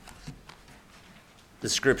The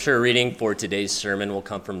scripture reading for today's sermon will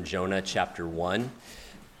come from Jonah chapter 1.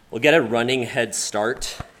 We'll get a running head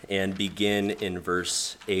start and begin in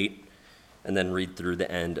verse 8 and then read through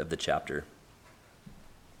the end of the chapter.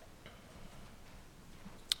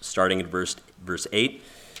 Starting at verse 8,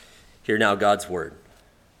 hear now God's word.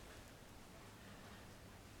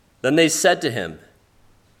 Then they said to him,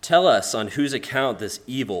 "Tell us on whose account this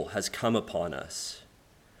evil has come upon us.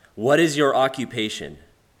 What is your occupation,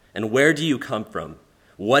 and where do you come from?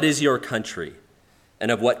 What is your country,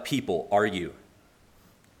 and of what people are you?"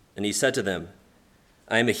 And he said to them,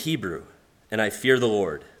 "I am a Hebrew, and I fear the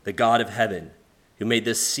Lord, the God of heaven, who made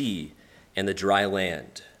the sea and the dry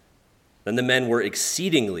land." Then the men were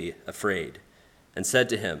exceedingly afraid, and said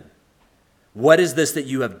to him, "What is this that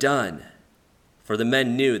you have done?" For the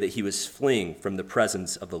men knew that he was fleeing from the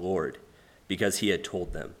presence of the Lord, because he had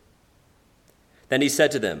told them. Then they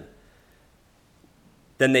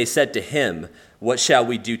said to him, "What shall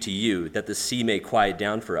we do to you, that the sea may quiet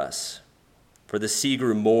down for us?" For the sea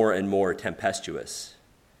grew more and more tempestuous.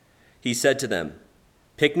 He said to them,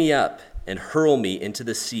 "Pick me up and hurl me into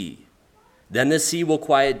the sea. Then the sea will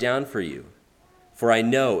quiet down for you. For I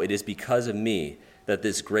know it is because of me that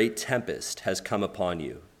this great tempest has come upon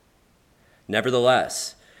you."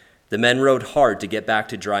 Nevertheless, the men rowed hard to get back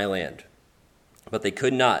to dry land, but they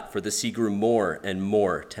could not, for the sea grew more and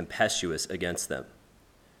more tempestuous against them.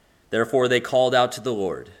 Therefore they called out to the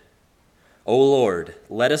Lord, "O Lord,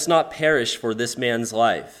 let us not perish for this man's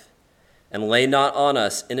life, and lay not on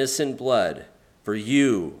us innocent blood, for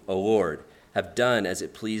you, O Lord, have done as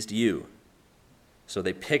it pleased you." So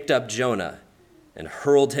they picked up Jonah and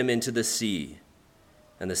hurled him into the sea,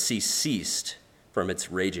 and the sea ceased from its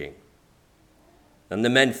raging. Then the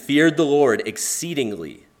men feared the Lord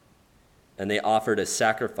exceedingly, and they offered a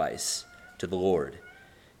sacrifice to the Lord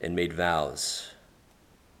and made vows.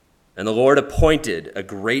 And the Lord appointed a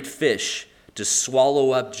great fish to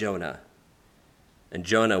swallow up Jonah. And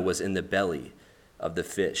Jonah was in the belly of the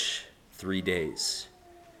fish 3 days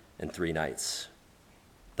and 3 nights.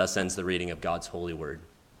 Thus ends the reading of God's holy word.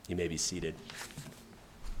 You may be seated.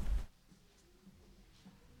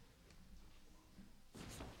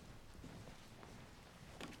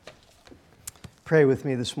 Pray with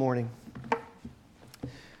me this morning.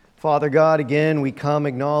 Father God, again, we come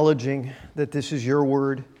acknowledging that this is your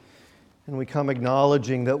word. And we come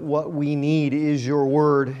acknowledging that what we need is your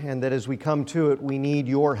word, and that as we come to it, we need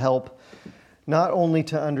your help, not only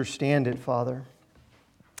to understand it, Father,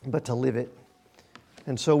 but to live it.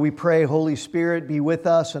 And so we pray, Holy Spirit, be with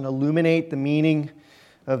us and illuminate the meaning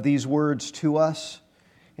of these words to us,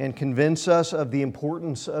 and convince us of the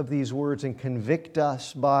importance of these words, and convict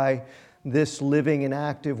us by this living and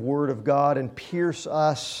active word of God, and pierce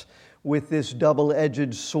us with this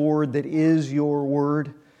double-edged sword that is your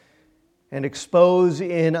word, and expose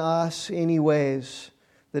in us any ways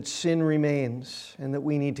that sin remains and that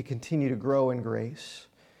we need to continue to grow in grace.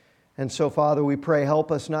 And so, Father, we pray, help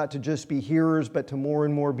us not to just be hearers, but to more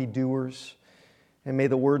and more be doers. And may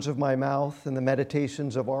the words of my mouth and the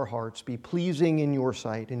meditations of our hearts be pleasing in your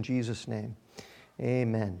sight. In Jesus' name,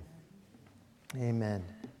 amen. Amen.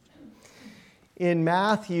 In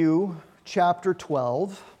Matthew chapter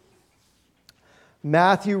 12,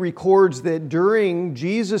 Matthew records that during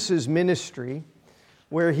Jesus' ministry,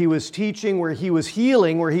 where he was teaching, where he was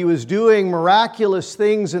healing, where he was doing miraculous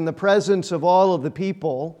things in the presence of all of the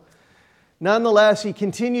people, nonetheless, he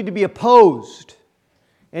continued to be opposed,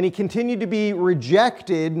 and he continued to be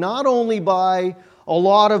rejected, not only by a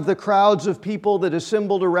lot of the crowds of people that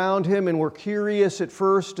assembled around him and were curious at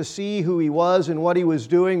first to see who he was and what he was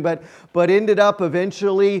doing, but ended up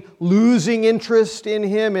eventually losing interest in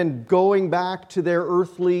him and going back to their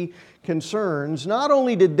earthly concerns. Not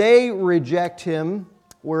only did they reject him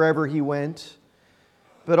wherever he went,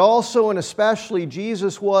 but also and especially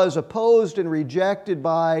Jesus was opposed and rejected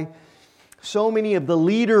by so many of the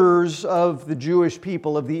leaders of the Jewish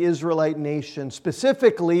people, of the Israelite nation.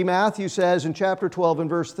 Specifically, Matthew says in chapter 12 and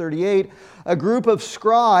verse 38, a group of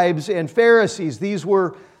scribes and Pharisees. These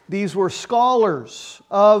were scholars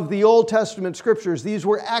of the Old Testament scriptures. These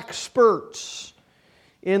were experts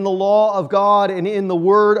in the law of God and in the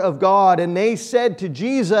Word of God. And they said to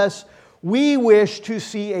Jesus, "We wish to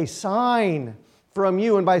see a sign from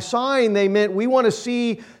you." And by sign, they meant we want to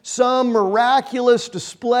see some miraculous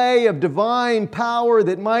display of divine power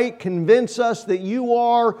that might convince us that you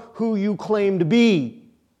are who you claim to be.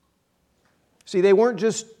 See, they weren't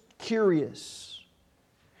just curious.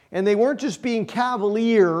 And they weren't just being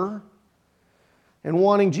cavalier and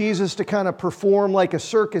wanting Jesus to kind of perform like a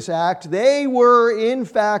circus act. They were, in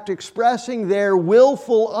fact, expressing their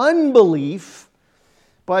willful unbelief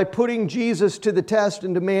by putting Jesus to the test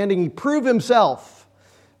and demanding he prove himself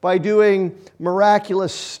by doing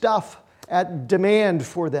miraculous stuff at demand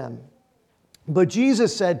for them. But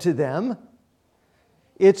Jesus said to them,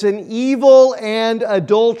 "It's an evil and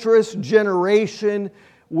adulterous generation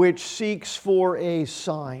which seeks for a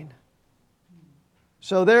sign."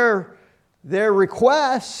 So their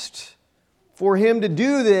request for him to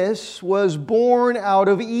do this was born out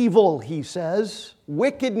of evil, he says,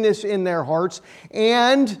 wickedness in their hearts,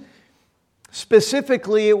 and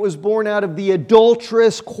specifically it was born out of the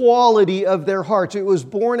adulterous quality of their hearts. It was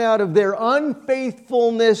born out of their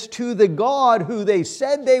unfaithfulness to the God who they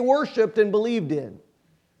said they worshiped and believed in.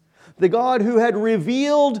 The God who had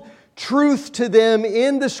revealed truth to them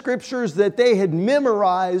in the Scriptures that they had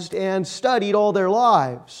memorized and studied all their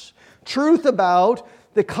lives. Truth about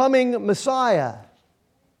the coming Messiah.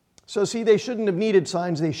 So see, they shouldn't have needed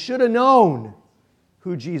signs. They should have known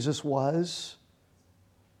who Jesus was.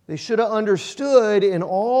 They should have understood in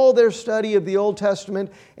all their study of the Old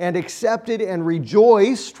Testament and accepted and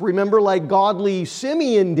rejoiced. Remember, like godly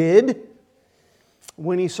Simeon did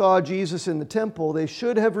when he saw Jesus in the temple. They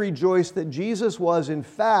should have rejoiced that Jesus was, in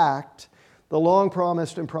fact, the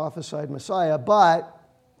long-promised and prophesied Messiah. But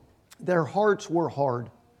their hearts were hard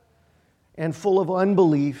and full of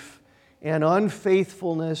unbelief and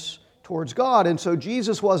unfaithfulness towards God. And so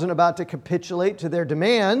Jesus wasn't about to capitulate to their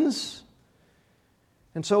demands.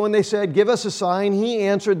 And so when they said, "Give us a sign," he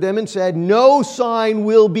answered them and said, "No sign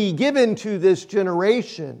will be given to this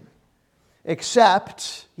generation,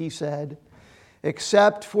 except," he said,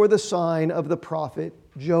 "except for the sign of the prophet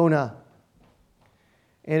Jonah."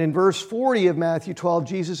 And in verse 40 of Matthew 12,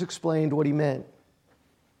 Jesus explained what he meant.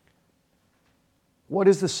 What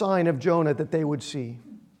is the sign of Jonah that they would see?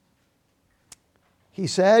 He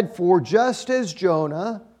said, "For just as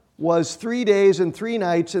Jonah was 3 days and 3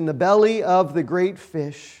 nights in the belly of the great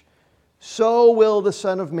fish, so will the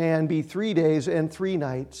Son of Man be 3 days and 3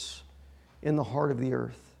 nights in the heart of the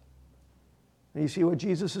earth." And you see what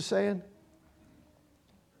Jesus is saying?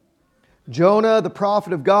 Jonah, the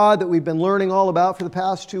prophet of God that we've been learning all about for the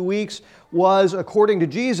past 2 weeks, was, according to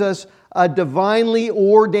Jesus, a divinely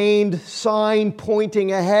ordained sign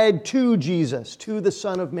pointing ahead to Jesus, to the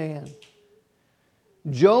Son of Man.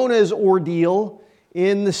 Jonah's ordeal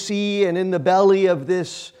in the sea and in the belly of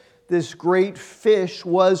this great fish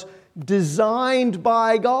was designed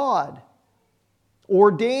by God,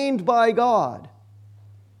 ordained by God,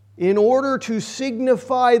 in order to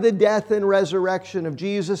signify the death and resurrection of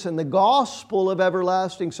Jesus and the gospel of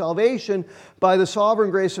everlasting salvation by the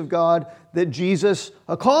sovereign grace of God that Jesus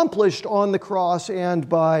accomplished on the cross and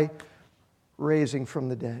by raising from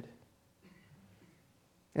the dead.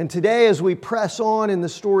 And today, as we press on in the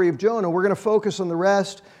story of Jonah, we're going to focus on the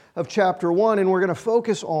rest of chapter 1, and we're going to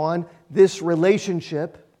focus on this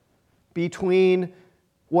relationship between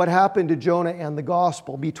what happened to Jonah and the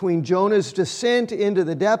gospel, between Jonah's descent into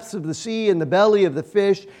the depths of the sea and the belly of the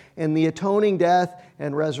fish and the atoning death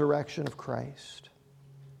and resurrection of Christ.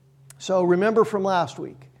 So remember from last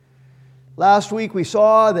week. Last week we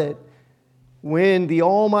saw that when the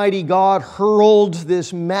Almighty God hurled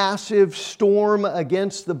this massive storm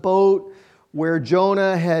against the boat where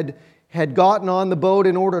Jonah had gotten on the boat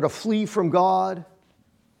in order to flee from God,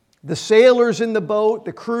 the sailors in the boat,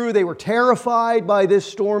 the crew, they were terrified by this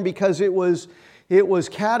storm because it was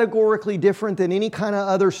categorically different than any kind of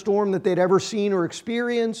other storm that they'd ever seen or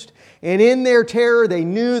experienced. And in their terror, they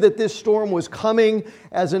knew that this storm was coming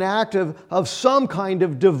as an act of some kind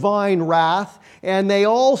of divine wrath. And they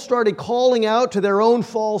all started calling out to their own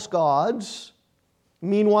false gods.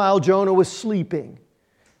 Meanwhile, Jonah was sleeping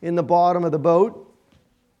in the bottom of the boat.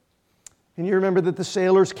 And you remember that the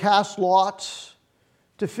sailors cast lots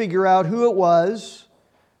to figure out who it was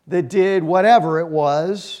that did whatever it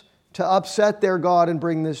was to upset their God and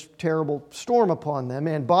bring this terrible storm upon them.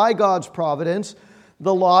 And by God's providence,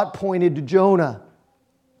 the lot pointed to Jonah.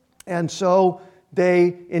 And so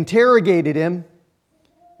they interrogated him,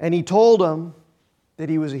 and he told them that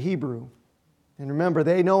he was a Hebrew. And remember,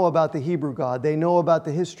 they know about the Hebrew God. They know about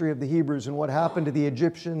the history of the Hebrews and what happened to the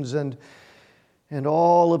Egyptians and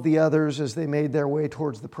all of the others as they made their way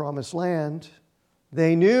towards the promised land.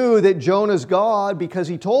 They knew that Jonah's God, because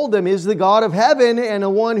he told them, is the God of heaven and the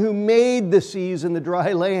one who made the seas and the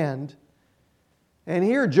dry land. And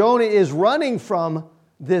here Jonah is running from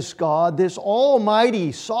this God, this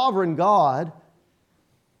almighty sovereign God.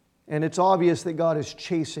 And it's obvious that God is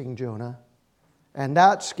chasing Jonah. And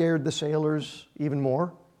that scared the sailors even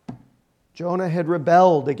more. Jonah had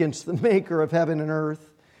rebelled against the maker of heaven and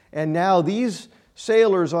earth. And now these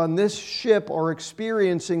sailors on this ship are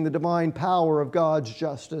experiencing the divine power of God's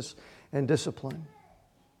justice and discipline.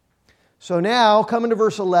 So now, coming to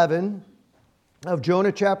verse 11 of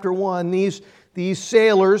Jonah chapter 1, these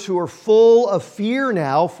sailors who are full of fear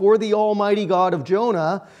now for the Almighty God of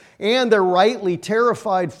Jonah, and they're rightly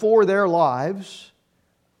terrified for their lives,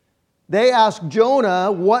 they ask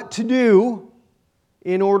Jonah what to do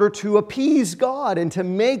in order to appease God and to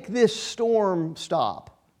make this storm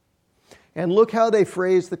stop. And look how they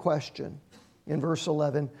phrase the question in verse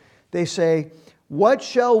 11. They say, "What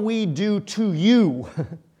shall we do to you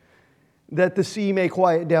that the sea may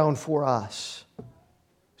quiet down for us?"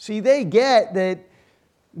 See, they get that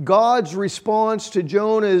God's response to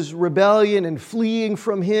Jonah's rebellion and fleeing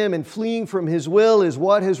from him and fleeing from his will is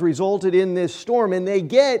what has resulted in this storm. And they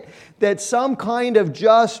get that some kind of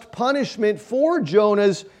just punishment for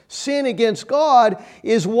Jonah's sin against God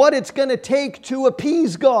is what it's going to take to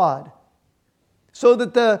appease God, so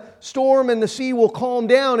that the storm and the sea will calm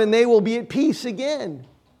down and they will be at peace again.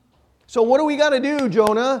 So what do we got to do,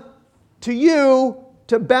 Jonah, to you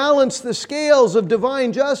to balance the scales of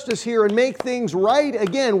divine justice here and make things right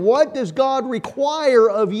again? What does God require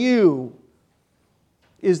of you?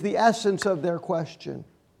 Is the essence of their question.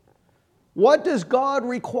 What does God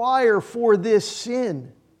require for this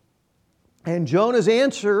sin? And Jonah's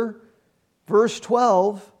answer, verse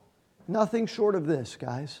 12, nothing short of this,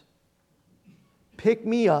 guys. Pick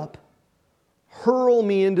me up, hurl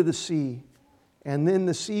me into the sea, and then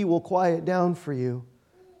the sea will quiet down for you.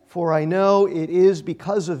 For I know it is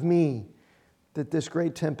because of me that this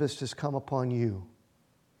great tempest has come upon you.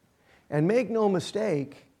 And make no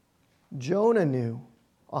mistake, Jonah knew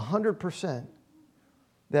 100%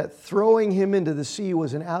 that throwing him into the sea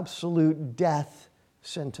was an absolute death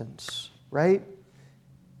sentence, right?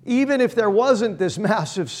 Even if there wasn't this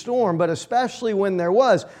massive storm, but especially when there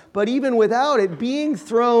was. But even without it, being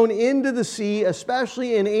thrown into the sea,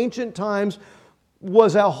 especially in ancient times,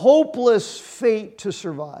 was a hopeless fate to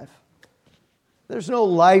survive. There's no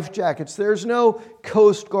life jackets. There's no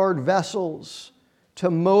Coast Guard vessels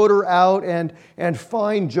to motor out and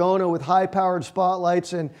find Jonah with high-powered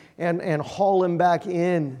spotlights and haul him back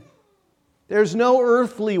in. There's no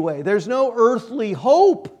earthly way. There's no earthly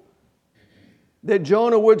hope that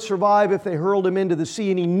Jonah would survive if they hurled him into the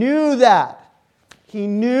sea. And he knew that. He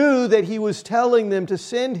knew that he was telling them to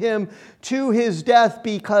send him to his death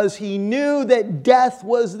because he knew that death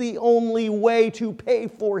was the only way to pay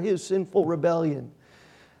for his sinful rebellion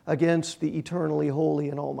against the eternally holy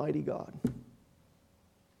and almighty God.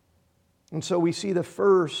 And so we see the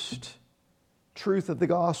first truth of the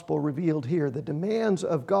gospel revealed here. The demands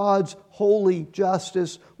of God's holy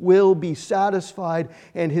justice will be satisfied,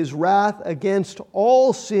 and His wrath against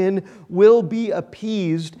all sin will be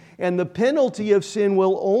appeased, and the penalty of sin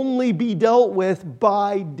will only be dealt with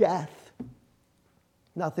by death.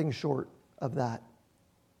 Nothing short of that.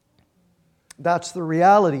 That's the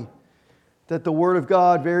reality that the Word of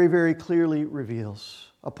God very, very clearly reveals.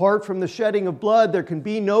 Apart from the shedding of blood, there can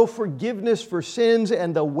be no forgiveness for sins,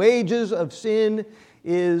 and the wages of sin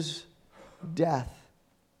is death.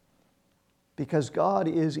 Because God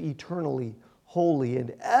is eternally holy,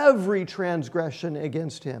 and every transgression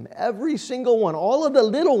against Him, every single one, all of the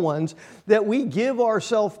little ones that we give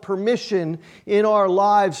ourselves permission in our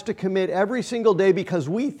lives to commit every single day because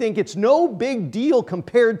we think it's no big deal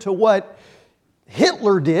compared to what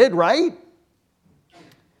Hitler did, right?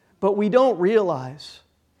 But we don't realize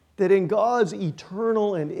that in God's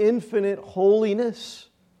eternal and infinite holiness,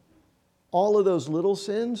 all of those little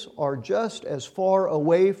sins are just as far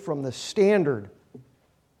away from the standard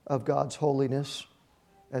of God's holiness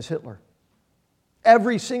as Hitler.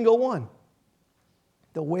 Every single one.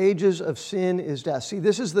 The wages of sin is death. See,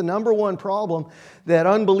 this is the number one problem that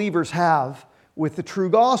unbelievers have with the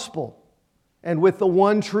true gospel and with the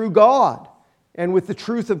one true God and with the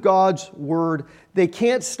truth of God's Word. They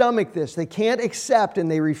can't stomach this. They can't accept, and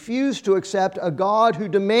they refuse to accept a God who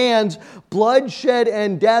demands bloodshed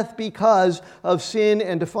and death because of sin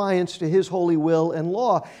and defiance to His holy will and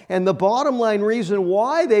law. And the bottom line reason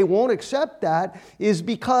why they won't accept that is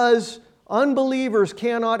because unbelievers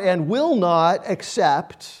cannot and will not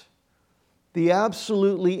accept the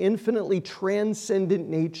absolutely infinitely transcendent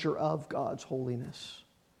nature of God's holiness.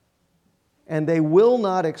 And they will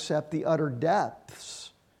not accept the utter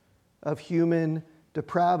depths of human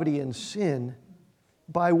depravity and sin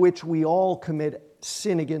by which we all commit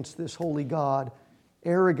sin against this holy God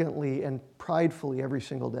arrogantly and pridefully every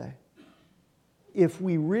single day. If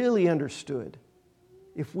we really understood,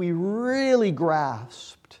 if we really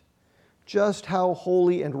grasped just how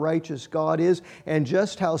holy and righteous God is, and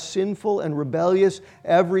just how sinful and rebellious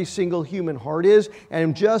every single human heart is,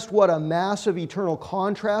 and just what a massive eternal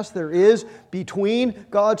contrast there is between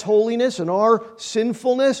God's holiness and our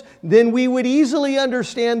sinfulness, then we would easily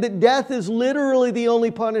understand that death is literally the only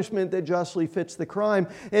punishment that justly fits the crime,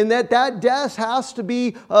 and that death has to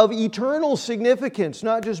be of eternal significance,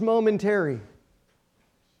 not just momentary,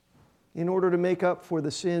 in order to make up for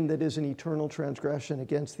the sin that is an eternal transgression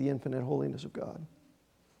against the infinite holiness of God.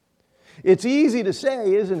 It's easy to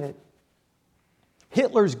say, isn't it?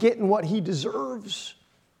 Hitler's getting what he deserves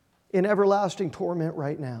in everlasting torment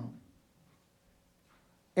right now.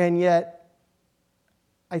 And yet,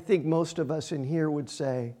 I think most of us in here would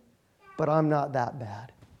say, but I'm not that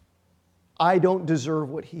bad. I don't deserve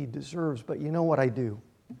what he deserves, but you know what I do?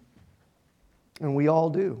 And we all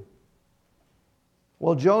do.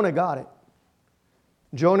 Well, Jonah got it.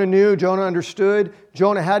 Jonah knew, Jonah understood,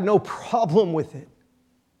 Jonah had no problem with it.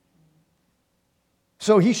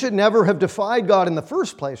 So he should never have defied God in the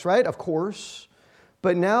first place, right? Of course.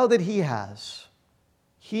 But now that he has,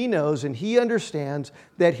 he knows and he understands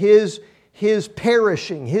that his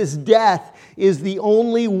perishing, his death, is the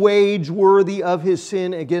only wage worthy of his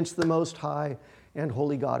sin against the Most High and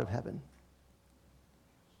Holy God of heaven.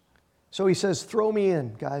 So he says, throw me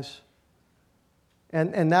in, guys.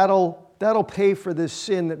 And that'll pay for this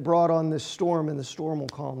sin that brought on this storm, and the storm will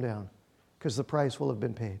calm down because the price will have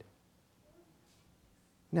been paid.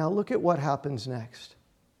 Now look at what happens next.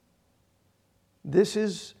 This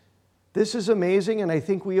is amazing, and I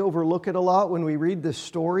think we overlook it a lot when we read this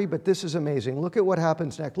story, but this is amazing. Look at what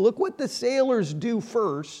happens next. Look what the sailors do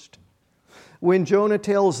first when Jonah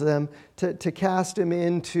tells them to cast him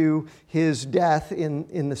into his death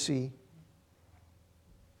in the sea.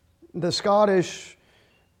 The Scottish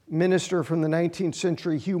minister from the 19th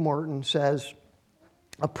century, Hugh Martin, says,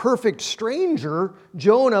 a perfect stranger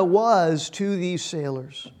Jonah was to these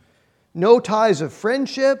sailors. No ties of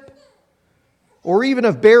friendship, or even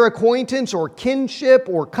of bare acquaintance or kinship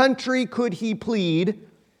or country could he plead.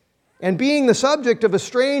 And being the subject of a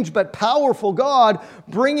strange but powerful God,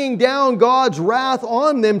 bringing down God's wrath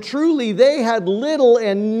on them, truly they had little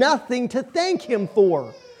and nothing to thank him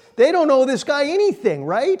for. They don't owe this guy anything,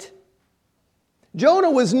 right?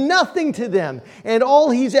 Jonah was nothing to them, and all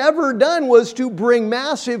he's ever done was to bring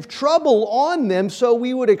massive trouble on them, so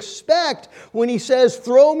we would expect when he says,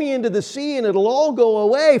 throw me into the sea and it'll all go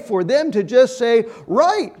away, for them to just say,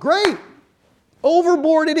 right, great,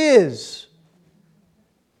 overboard it is,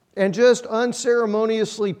 and just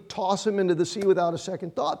unceremoniously toss him into the sea without a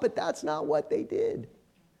second thought, but that's not what they did.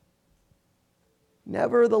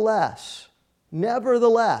 Nevertheless,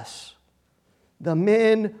 the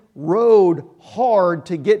men rowed hard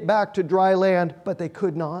to get back to dry land, but they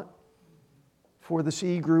could not, for the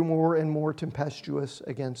sea grew more and more tempestuous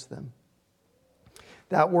against them.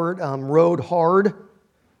 That word, rowed hard,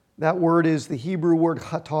 that word is the Hebrew word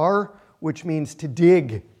chatar, which means to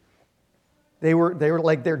dig. They were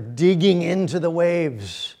like they're digging into the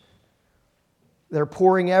waves. They're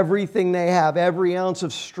pouring everything they have, every ounce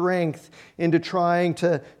of strength, into trying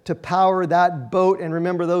to power that boat. And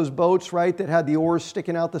remember those boats, right, that had the oars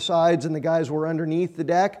sticking out the sides and the guys were underneath the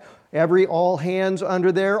deck? All hands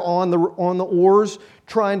under there on the oars,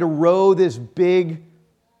 trying to row this big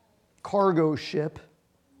cargo ship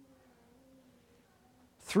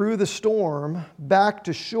through the storm back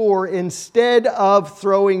to shore instead of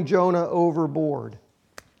throwing Jonah overboard.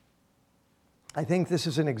 I think this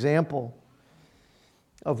is an example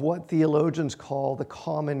of what theologians call the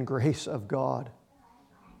common grace of God.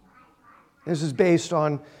 This is based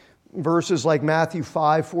on verses like Matthew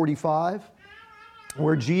 5:45,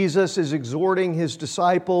 where Jesus is exhorting his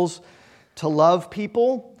disciples to love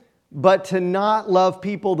people, but to not love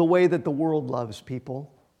people the way that the world loves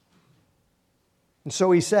people. And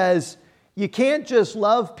so he says, you can't just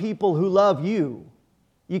love people who love you.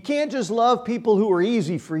 You can't just love people who are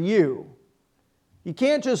easy for you. You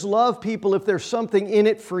can't just love people if there's something in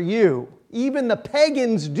it for you. Even the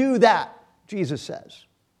pagans do that, Jesus says.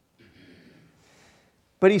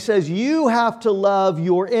 But he says you have to love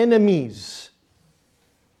your enemies.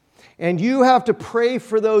 And you have to pray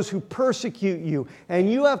for those who persecute you.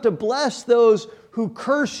 And you have to bless those who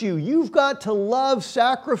curse you. You've got to love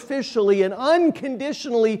sacrificially and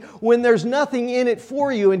unconditionally when there's nothing in it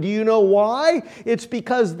for you. And do you know why? It's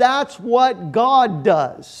because that's what God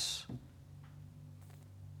does.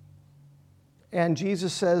 And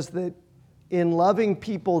Jesus says that in loving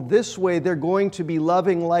people this way, they're going to be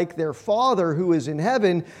loving like their Father who is in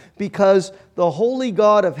heaven, because the holy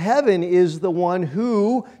God of heaven is the one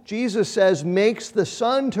who, Jesus says, makes the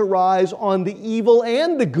sun to rise on the evil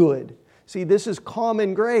and the good, See, this is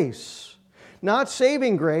common grace. Not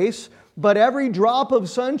saving grace, but every drop of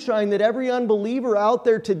sunshine that every unbeliever out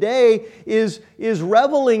there today is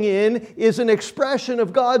reveling in is an expression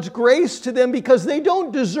of God's grace to them because they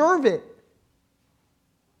don't deserve it.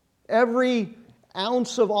 Every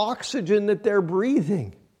ounce of oxygen that they're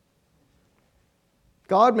breathing.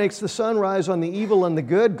 God makes the sun rise on the evil and the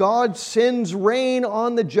good. God sends rain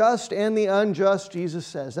on the just and the unjust, Jesus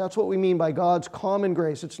says. That's what we mean by God's common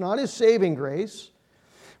grace. It's not His saving grace,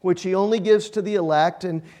 which He only gives to the elect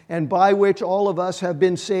and by which all of us have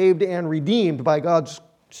been saved and redeemed by God's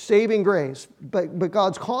saving grace. But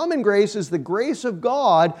God's common grace is the grace of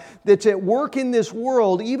God that's at work in this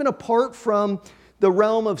world, even apart from the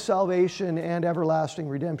realm of salvation and everlasting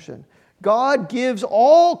redemption. God gives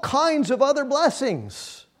all kinds of other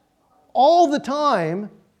blessings all the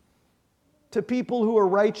time to people who are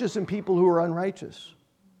righteous and people who are unrighteous.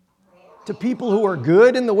 To people who are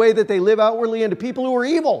good in the way that they live outwardly and to people who are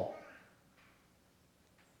evil.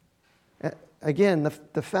 Again,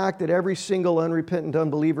 the fact that every single unrepentant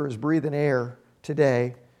unbeliever is breathing air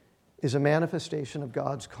today is a manifestation of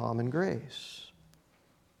God's common grace.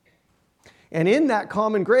 And in that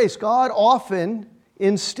common grace, God often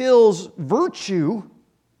instills virtue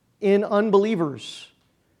in unbelievers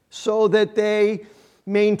so that they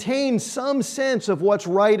maintain some sense of what's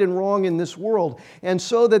right and wrong in this world, and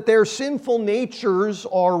so that their sinful natures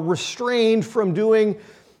are restrained from doing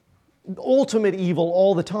ultimate evil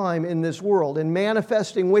all the time in this world and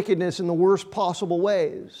manifesting wickedness in the worst possible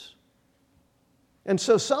ways. And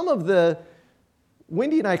so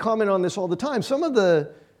Wendy and I comment on this all the time, some of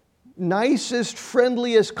the nicest,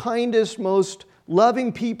 friendliest, kindest, most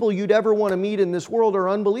loving people you'd ever want to meet in this world are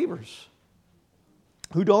unbelievers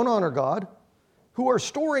who don't honor God, who are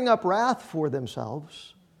storing up wrath for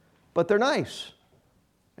themselves, but they're nice,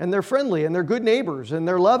 and they're friendly, and they're good neighbors, and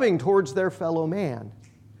they're loving towards their fellow man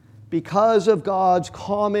because of God's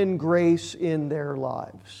common grace in their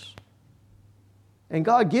lives. And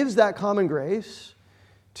God gives that common grace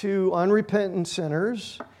to unrepentant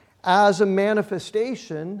sinners as a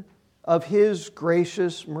manifestation of His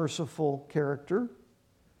gracious, merciful character,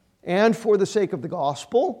 and for the sake of the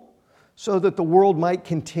gospel, so that the world might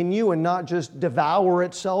continue and not just devour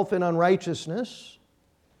itself in unrighteousness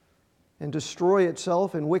and destroy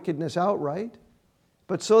itself in wickedness outright,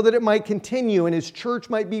 but so that it might continue and His church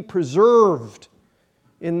might be preserved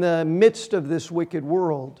in the midst of this wicked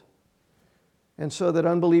world, and so that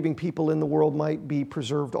unbelieving people in the world might be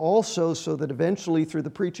preserved also, so that eventually through the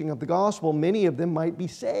preaching of the gospel, many of them might be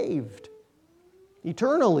saved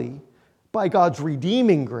eternally by God's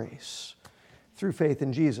redeeming grace through faith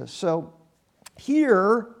in Jesus. So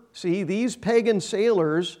here, see, these pagan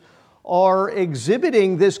sailors are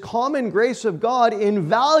exhibiting this common grace of God in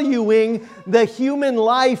valuing the human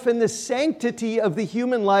life and the sanctity of the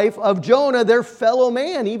human life of Jonah, their fellow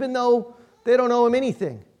man, even though they don't owe him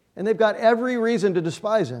anything. And they've got every reason to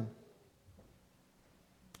despise him.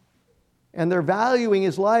 And they're valuing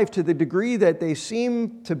his life to the degree that they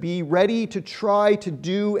seem to be ready to try to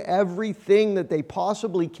do everything that they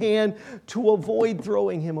possibly can to avoid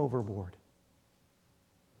throwing him overboard.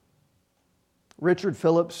 Richard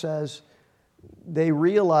Phillips says they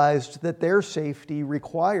realized that their safety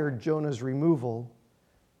required Jonah's removal,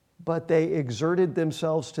 but they exerted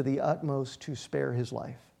themselves to the utmost to spare his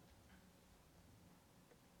life.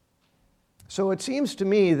 So it seems to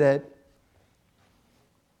me that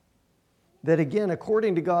again,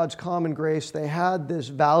 according to God's common grace, they had this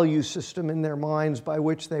value system in their minds by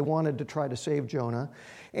which they wanted to try to save Jonah.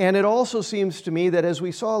 And it also seems to me that, as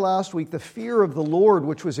we saw last week, the fear of the Lord,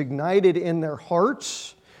 which was ignited in their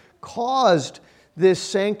hearts, caused this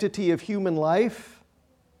sanctity of human life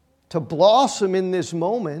to blossom in this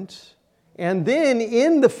moment. And then,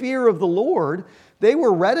 in the fear of the Lord, they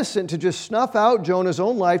were reticent to just snuff out Jonah's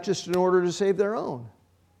own life just in order to save their own.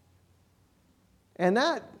 And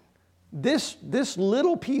this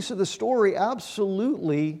little piece of the story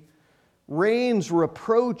absolutely rains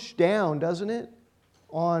reproach down, doesn't it,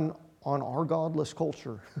 on our godless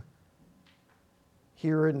culture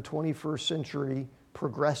here in 21st century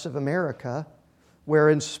progressive America, where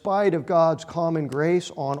in spite of God's common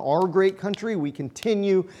grace on our great country, we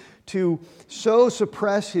continue to so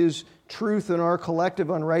suppress His truth in our collective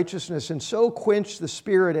unrighteousness and so quench the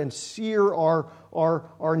Spirit and sear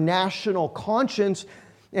our national conscience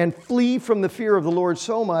and flee from the fear of the Lord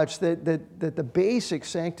so much that the basic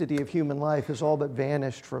sanctity of human life has all but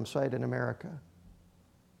vanished from sight in America.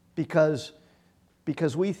 Because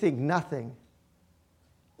we think nothing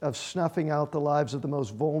of snuffing out the lives of the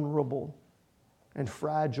most vulnerable and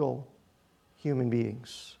fragile human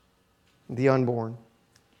beings, the unborn.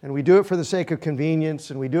 And we do it for the sake of convenience,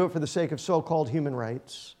 and we do it for the sake of so-called human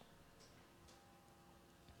rights.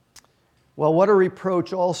 Well, what a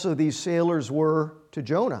reproach also these sailors were to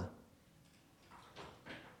Jonah,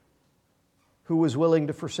 who was willing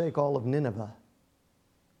to forsake all of Nineveh.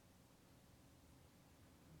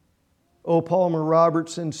 O. Palmer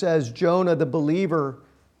Robertson says, Jonah, the believer,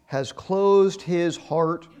 has closed his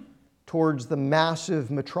heart towards the massive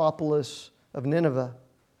metropolis of Nineveh.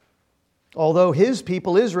 Although his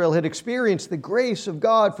people, Israel, had experienced the grace of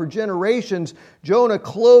God for generations, Jonah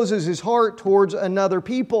closes his heart towards another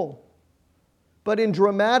people. But in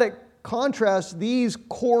dramatic contrast, these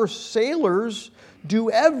coarse sailors do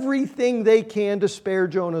everything they can to spare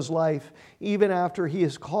Jonah's life, even after he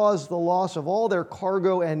has caused the loss of all their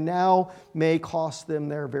cargo and now may cost them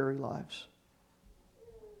their very lives.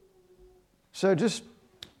 So just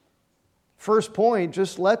first point,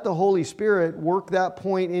 just let the Holy Spirit work that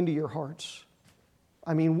point into your hearts.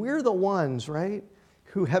 I mean, we're the ones, right,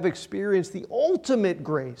 who have experienced the ultimate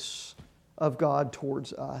grace of God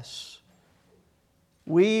towards us.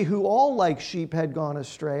 We who all like sheep had gone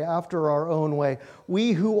astray after our own way.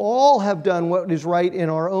 We who all have done what is right in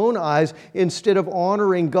our own eyes instead of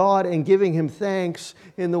honoring God and giving Him thanks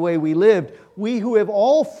in the way we lived. We who have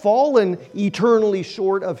all fallen eternally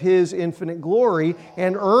short of His infinite glory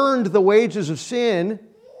and earned the wages of sin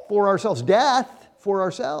for ourselves, death for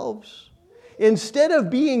ourselves. Instead of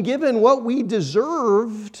being given what we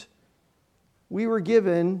deserved, we were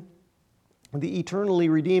given the eternally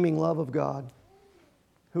redeeming love of God,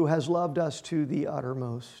 who has loved us to the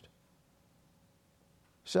uttermost.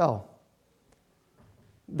 So,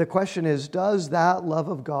 the question is, does that love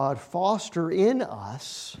of God foster in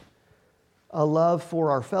us a love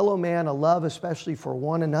for our fellow man, a love especially for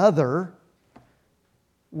one another,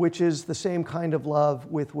 which is the same kind of love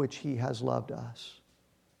with which He has loved us?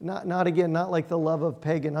 Not like the love of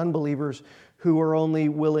pagan unbelievers who are only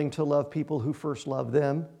willing to love people who first love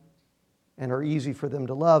them and are easy for them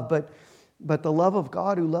to love, but the love of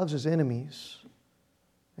God who loves His enemies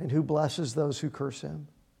and who blesses those who curse Him.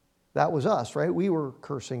 That was us, right? We were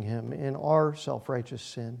cursing Him in our self-righteous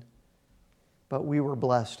sin, but we were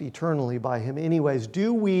blessed eternally by Him anyways.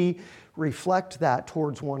 Do we reflect that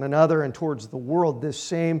towards one another and towards the world, this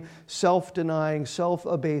same self-denying,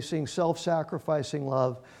 self-abasing, self-sacrificing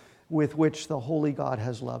love with which the Holy God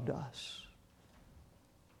has loved us?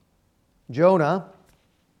 Jonah,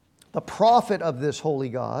 the prophet of this holy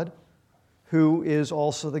God, who is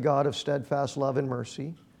also the God of steadfast love and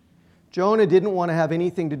mercy. Jonah didn't want to have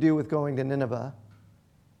anything to do with going to Nineveh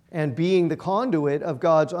and being the conduit of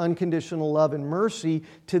God's unconditional love and mercy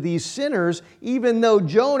to these sinners, even though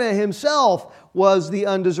Jonah himself was the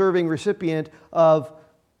undeserving recipient of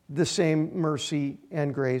the same mercy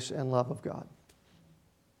and grace and love of God.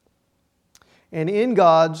 And in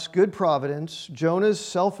God's good providence, Jonah's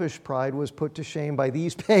selfish pride was put to shame by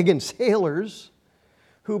these pagan sailors,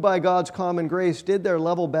 who by God's common grace did their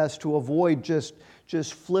level best to avoid just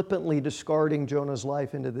flippantly discarding Jonah's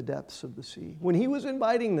life into the depths of the sea when he was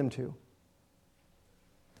inviting them to.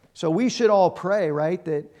 So we should all pray, right,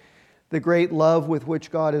 that the great love with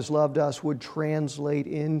which God has loved us would translate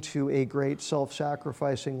into a great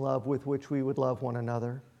self-sacrificing love with which we would love one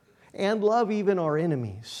another and love even our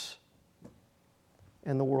enemies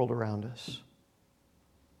and the world around us.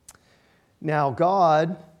 Now,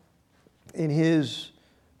 God, in His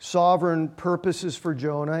sovereign purposes for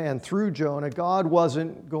Jonah and through Jonah, God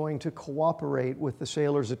wasn't going to cooperate with the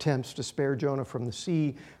sailors' attempts to spare Jonah from the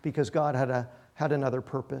sea because God had another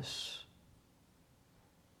purpose.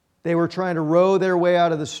 They were trying to row their way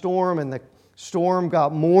out of the storm, and the storm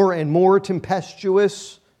got more and more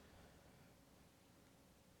tempestuous.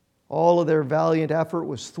 All of their valiant effort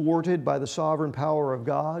was thwarted by the sovereign power of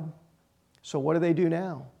God. So what do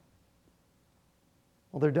now?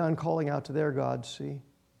 Well, they're done calling out to their God, see?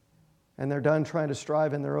 And they're done trying to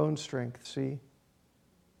strive in their own strength, see?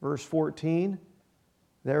 Verse 14,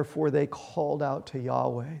 therefore they called out to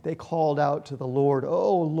Yahweh. They called out to the Lord,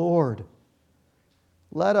 "O Lord,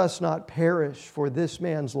 let us not perish for this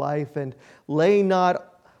man's life, and lay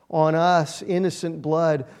not on us innocent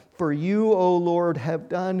blood, for you, O Lord, have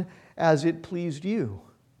done as it pleased you."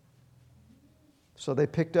 So they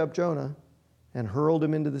picked up Jonah and hurled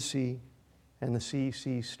him into the sea, and the sea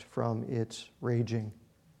ceased from its raging.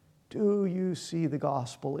 Do you see the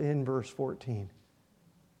gospel in verse 14?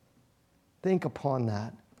 Think upon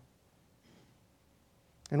that.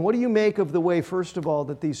 And what do you make of the way, first of all,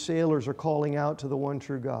 that these sailors are calling out to the one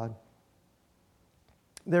true God?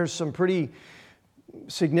 There's some pretty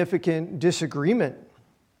significant disagreement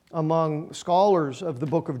among scholars of the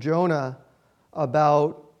book of Jonah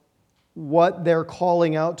about what their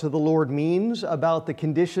calling out to the Lord means about the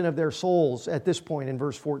condition of their souls at this point in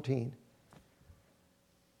verse 14.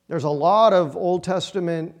 There's a lot of Old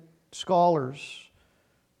Testament scholars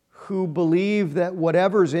who believe that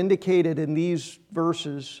whatever's indicated in these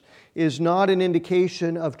verses is not an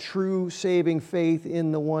indication of true saving faith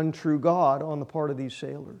in the one true God on the part of these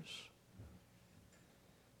sailors.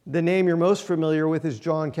 The name you're most familiar with is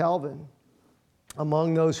John Calvin,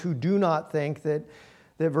 among those who do not think that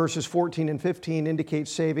verses 14 and 15 indicate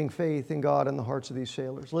saving faith in God in the hearts of these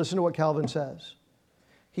sailors. Listen to what Calvin says.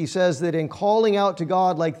 He says that in calling out to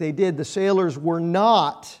God like they did, the sailors were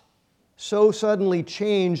not so suddenly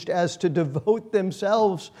changed as to devote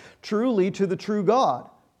themselves truly to the true God.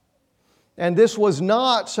 And this was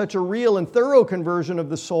not such a real and thorough conversion of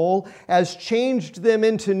the soul as changed them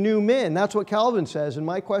into new men. That's what Calvin says. And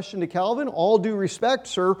my question to Calvin, all due respect,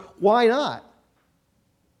 sir, why not?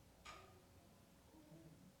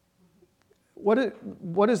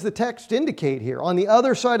 What does the text indicate here? On the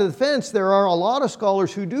other side of the fence, there are a lot of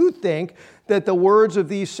scholars who do think that the words of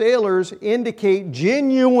these sailors indicate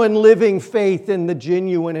genuine living faith in the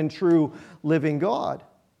genuine and true living God.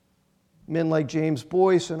 Men like James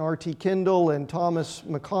Boyce and R.T. Kendall and Thomas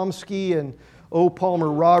McComsky and O.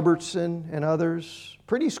 Palmer Robertson and others.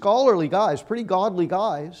 Pretty scholarly guys, pretty godly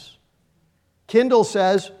guys. Kendall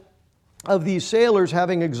says, of these sailors,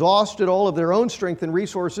 having exhausted all of their own strength and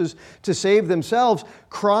resources to save themselves,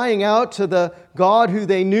 crying out to the God who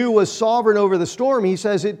they knew was sovereign over the storm, he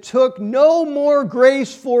says, it took no more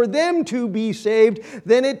grace for them to be saved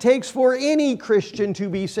than it takes for any Christian to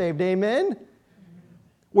be saved. Amen?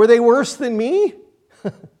 Were they worse than me?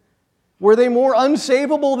 Were they more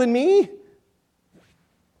unsavable than me?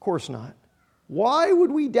 Of course not. Why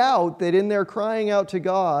would we doubt that in their crying out to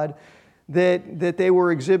God that they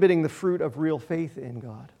were exhibiting the fruit of real faith in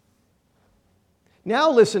God? Now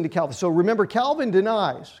listen to Calvin. So remember, Calvin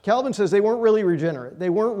denies. Calvin says they weren't really regenerate. They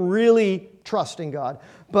weren't really trusting God.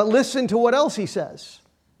 But listen to what else he says.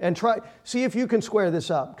 And see if you can square this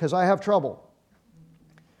up, because I have trouble.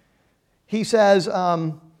 He says,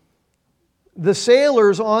 the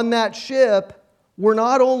sailors on that ship were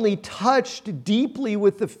not only touched deeply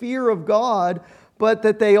with the fear of God, but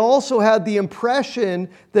that they also had the impression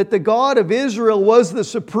that the God of Israel was the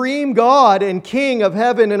supreme God and King of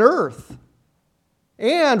heaven and earth.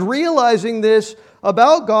 And realizing this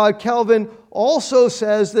about God, Calvin also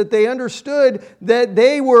says that they understood that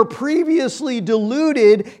they were previously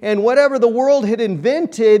deluded and whatever the world had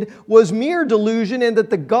invented was mere delusion, and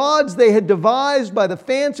that the gods they had devised by the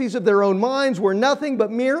fancies of their own minds were nothing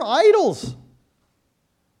but mere idols.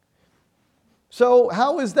 So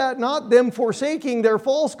how is that not them forsaking their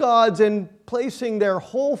false gods and placing their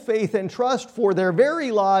whole faith and trust for their very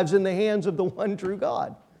lives in the hands of the one true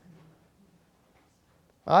God?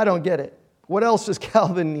 I don't get it. What else does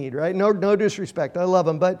Calvin need, right? No disrespect. I love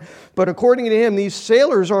him. But according to him, these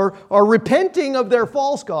sailors are repenting of their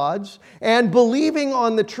false gods and believing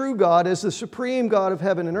on the true God as the supreme God of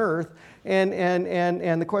heaven and earth.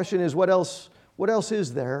 And the question is, what else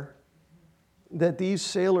is there that these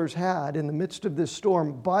sailors had in the midst of this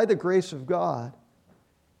storm by the grace of God,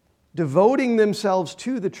 devoting themselves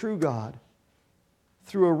to the true God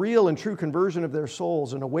through a real and true conversion of their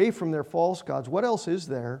souls and away from their false gods? What else is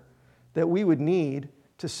there that we would need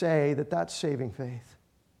to say that that's saving faith?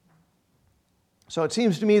 So it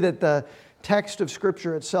seems to me that the text of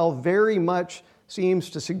Scripture itself very much seems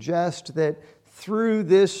to suggest that through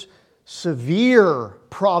this severe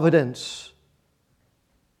providence,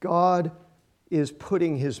 God is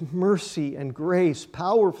putting His mercy and grace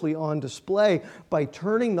powerfully on display by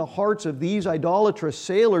turning the hearts of these idolatrous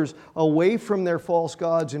sailors away from their false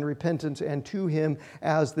gods in repentance and to Him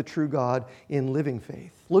as the true God in living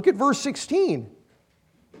faith. Look at verse 16.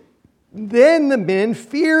 Then the men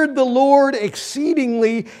feared the Lord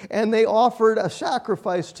exceedingly, and they offered a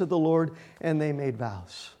sacrifice to the Lord, and they made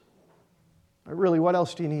vows. Really, what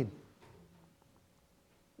else do you need?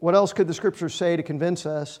 What else could the Scriptures say to convince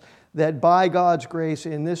us that by God's grace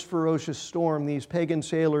in this ferocious storm, these pagan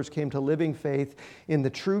sailors came to living faith in the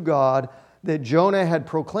true God that Jonah had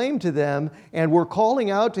proclaimed to them and were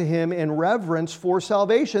calling out to Him in reverence for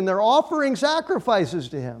salvation? They're offering sacrifices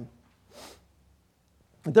to Him.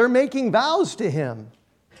 They're making vows to Him.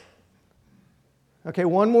 Okay,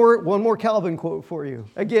 one more Calvin quote for you.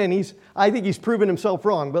 Again, I think he's proven himself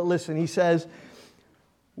wrong, but listen, he says,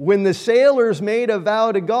 when the sailors made a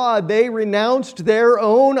vow to God, they renounced their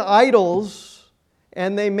own idols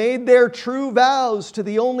and they made their true vows to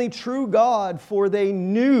the only true God, for they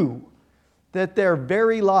knew that their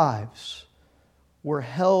very lives were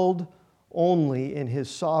held only in His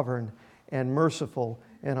sovereign and merciful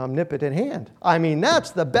and omnipotent hand. I mean,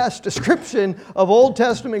 that's the best description of Old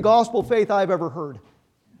Testament gospel faith I've ever heard.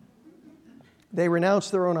 They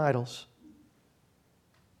renounced their own idols,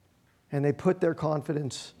 and they put their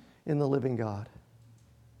confidence in the living God.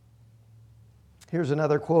 Here's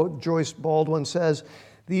another quote. Joyce Baldwin says,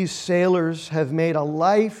 "These sailors have made a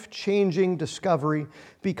life-changing discovery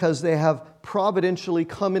because they have providentially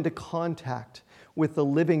come into contact with the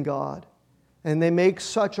living God. And they make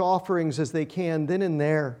such offerings as they can then and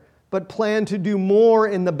there, but plan to do more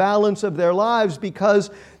in the balance of their lives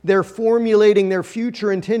because they're formulating their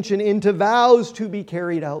future intention into vows to be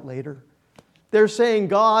carried out later." They're saying,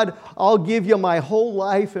 God, I'll give you my whole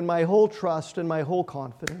life and my whole trust and my whole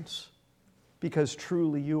confidence because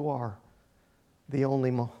truly you are the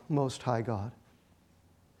only Most High God.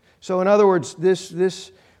 So in other words,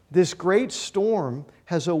 this great storm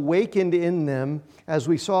has awakened in them, as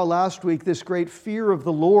we saw last week, this great fear of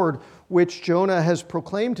the Lord, which Jonah has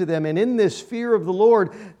proclaimed to them. And in this fear of the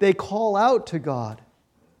Lord, they call out to God,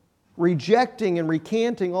 rejecting and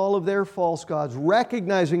recanting all of their false gods,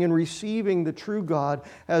 recognizing and receiving the true God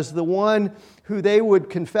as the one who they would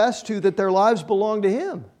confess to that their lives belong to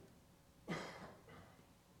Him.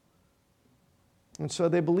 And so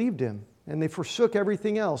they believed Him, and they forsook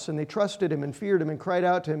everything else, and they trusted Him and feared Him and cried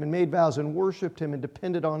out to Him and made vows and worshiped Him and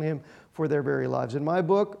depended on Him for their very lives. In my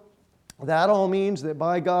book, that all means that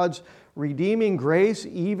by God's redeeming grace,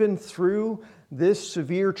 even through this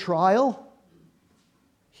severe trial,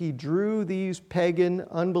 He drew these pagan,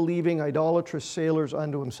 unbelieving, idolatrous sailors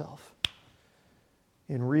unto Himself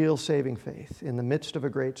in real saving faith in the midst of a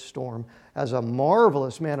great storm as a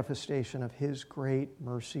marvelous manifestation of His great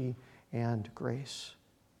mercy and grace.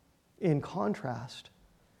 In contrast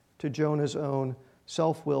to Jonah's own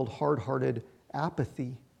self-willed, hard-hearted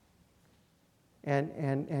apathy.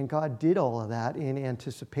 And God did all of that in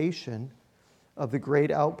anticipation of the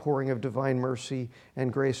great outpouring of divine mercy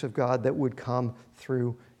and grace of God that would come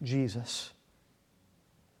through Jesus.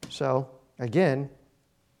 So, again,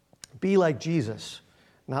 be like Jesus,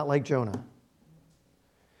 not like Jonah.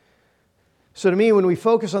 So to me, when we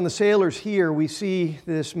focus on the sailors here, we see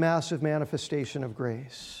this massive manifestation of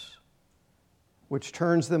grace, which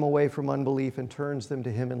turns them away from unbelief and turns them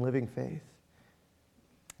to Him in living faith.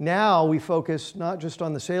 Now we focus not just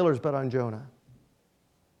on the sailors, but on Jonah.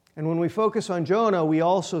 And when we focus on Jonah, we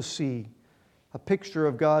also see a picture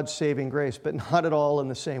of God's saving grace, but not at all in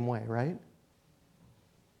the same way, right?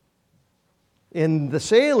 In the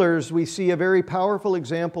sailors, we see a very powerful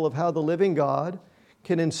example of how the living God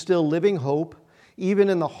can instill living hope, even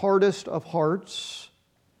in the hardest of hearts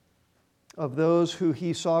of those who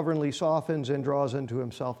He sovereignly softens and draws into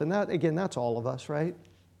Himself. And that, again, that's all of us, right?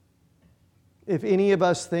 If any of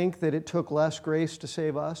us think that it took less grace to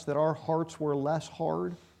save us, that our hearts were less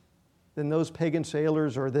hard than those pagan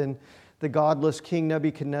sailors or than the godless King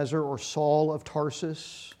Nebuchadnezzar or Saul of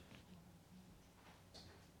Tarsus,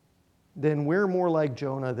 then we're more like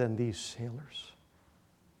Jonah than these sailors.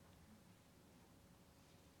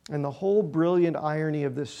 And the whole brilliant irony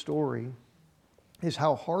of this story is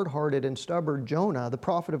how hard-hearted and stubborn Jonah, the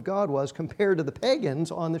prophet of God, was compared to the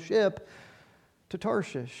pagans on the ship to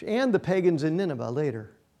Tarshish and the pagans in Nineveh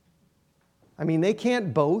later. I mean, they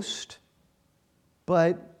can't boast,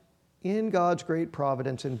 but in God's great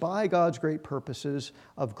providence and by God's great purposes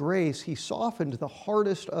of grace, He softened the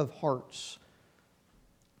hardest of hearts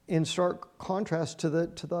in stark contrast to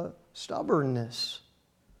the stubbornness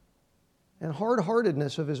and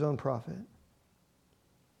hard-heartedness of His own prophet.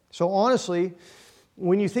 So honestly,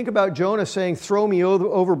 when you think about Jonah saying, "Throw me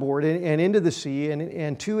overboard and into the sea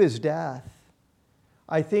and to his death,"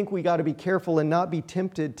 I think we got to be careful and not be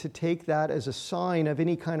tempted to take that as a sign of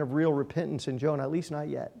any kind of real repentance in Jonah, at least not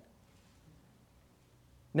yet.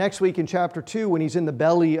 Next week in chapter 2, when he's in the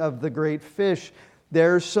belly of the great fish,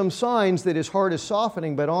 there's some signs that his heart is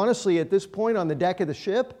softening. But honestly, at this point on the deck of the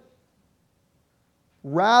ship,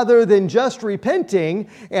 rather than just repenting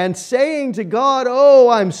and saying to God, "Oh,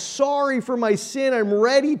 I'm sorry for my sin. I'm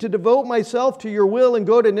ready to devote myself to your will and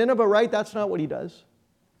go to Nineveh," right? That's not what he does.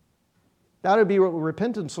 That would be what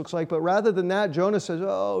repentance looks like. But rather than that, Jonah says,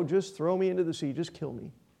 "Oh, just throw me into the sea. Just kill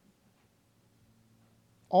me."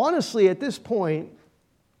 Honestly, at this point,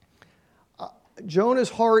 Jonah's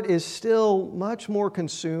heart is still much more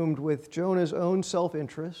consumed with Jonah's own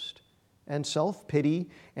self-interest and self-pity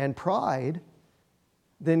and pride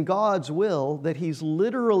than God's will, that he's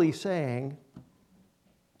literally saying,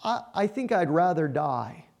 I think I'd rather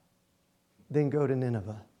die than go to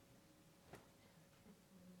Nineveh.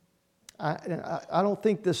 I don't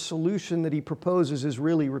think the solution that he proposes is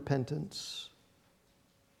really repentance.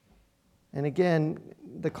 And again,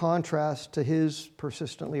 the contrast to his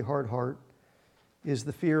persistently hard heart is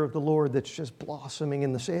the fear of the Lord that's just blossoming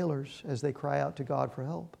in the sailors as they cry out to God for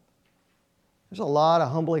help. There's a lot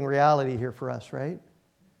of humbling reality here for us, right?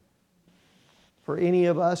 For any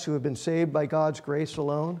of us who have been saved by God's grace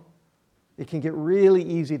alone, it can get really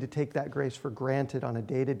easy to take that grace for granted on a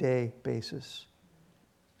day-to-day basis.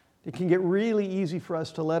 It can get really easy for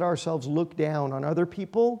us to let ourselves look down on other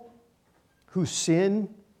people who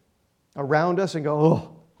sin around us and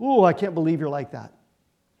go, oh, I can't believe you're like that.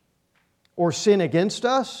 Or sin against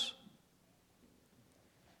us.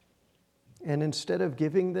 And instead of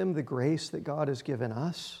giving them the grace that God has given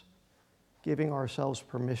us, giving ourselves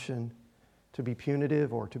permission to be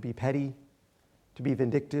punitive or to be petty, to be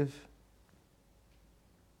vindictive,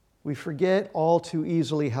 we forget all too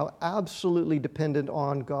easily how absolutely dependent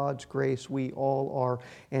on God's grace we all are.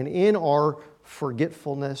 And in our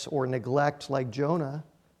forgetfulness or neglect, like Jonah,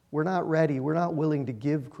 we're not ready, we're not willing to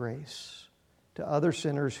give grace to other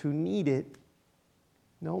sinners who need it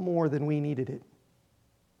no more than we needed it.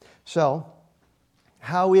 So,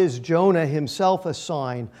 how is Jonah himself a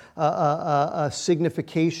sign, a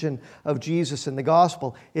signification of Jesus in the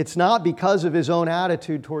gospel? It's not because of his own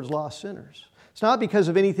attitude towards lost sinners. It's not because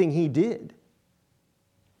of anything he did.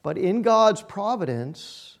 But in God's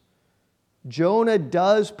providence, Jonah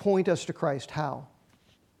does point us to Christ. How?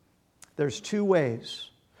 There's two ways.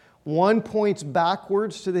 One points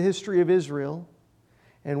backwards to the history of Israel,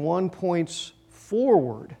 and one points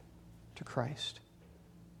forward to Christ.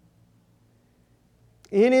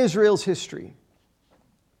 In Israel's history,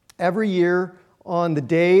 every year on the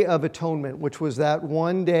Day of Atonement, which was that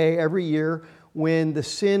one day every year when the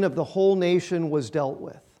sin of the whole nation was dealt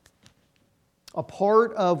with, a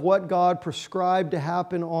part of what God prescribed to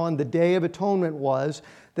happen on the Day of Atonement was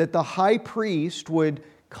that the high priest would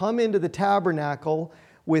come into the tabernacle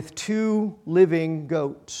with 2 living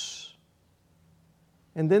goats.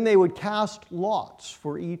 And then they would cast lots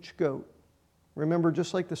for each goat. Remember,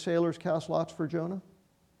 just like the sailors cast lots for Jonah?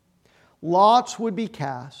 Lots would be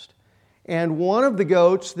cast, and one of the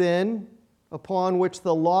goats then, upon which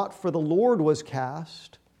the lot for the Lord was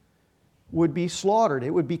cast, would be slaughtered.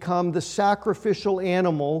 It would become the sacrificial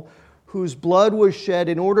animal whose blood was shed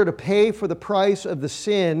in order to pay for the price of the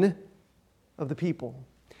sin of the people.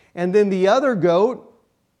 And then the other goat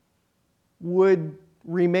would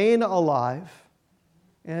remain alive,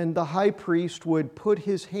 and the high priest would put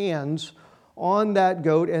his hands on that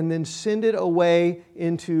goat and then send it away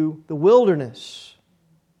into the wilderness.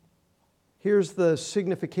 Here's the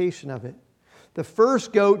signification of it. The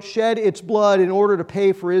first goat shed its blood in order to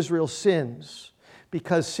pay for Israel's sins,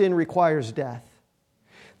 because sin requires death.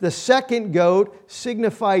 The second goat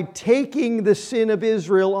signified taking the sin of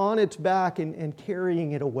Israel on its back and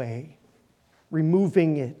carrying it away,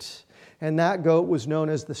 removing it. And that goat was known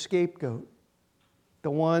as the scapegoat,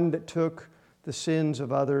 the one that took the sins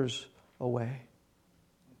of others away.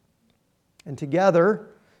 And together,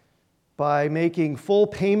 by making full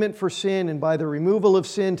payment for sin and by the removal of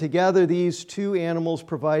sin, together these 2 animals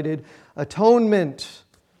provided atonement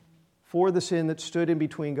for the sin that stood in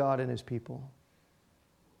between God and His people.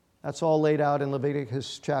 That's all laid out in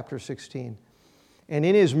Leviticus chapter 16. And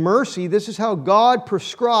in His mercy, this is how God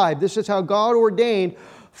prescribed, this is how God ordained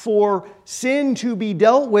for sin to be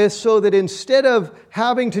dealt with, so that instead of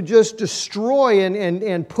having to just destroy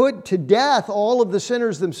and put to death all of the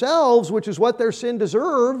sinners themselves, which is what their sin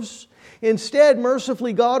deserves, instead,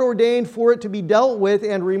 mercifully, God ordained for it to be dealt with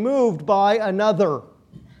and removed by another.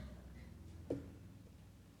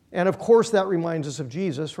 And of course, that reminds us of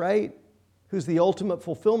Jesus, right? Who's the ultimate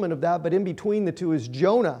fulfillment of that. But in between the two is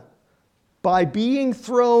Jonah. By being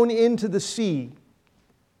thrown into the sea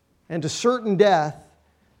and to certain death,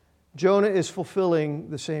 Jonah is fulfilling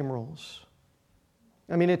the same rules.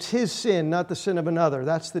 I mean, it's his sin, not the sin of another.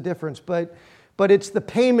 That's the difference. But it's the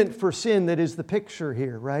payment for sin that is the picture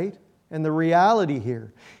here, right? And the reality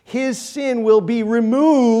here. His sin will be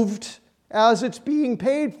removed as it's being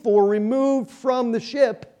paid for, removed from the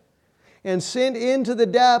ship and sent into the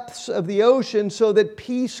depths of the ocean so that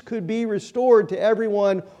peace could be restored to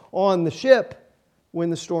everyone on the ship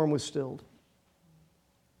when the storm was stilled.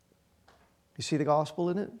 You see the gospel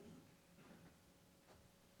in it?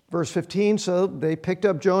 Verse 15, so they picked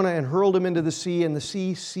up Jonah and hurled him into the sea, and the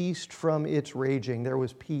sea ceased from its raging. There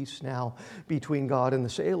was peace now between God and the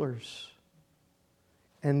sailors.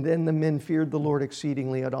 And then the men feared the Lord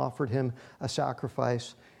exceedingly and offered him a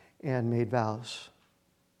sacrifice and made vows.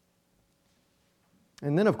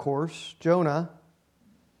 And then, of course, Jonah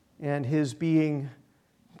and his being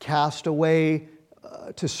cast away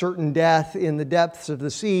to certain death in the depths of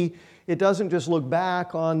the sea it doesn't just look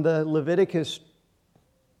back on the Leviticus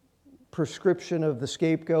prescription of the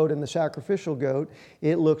scapegoat and the sacrificial goat.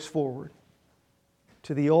 It looks forward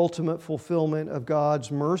to the ultimate fulfillment of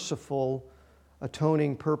God's merciful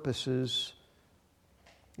atoning purposes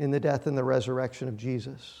in the death and the resurrection of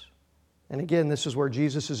Jesus. And again, this is where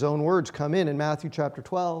Jesus' own words come in Matthew chapter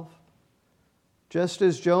 12. Just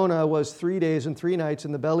as Jonah was 3 days and 3 nights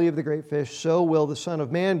in the belly of the great fish, so will the Son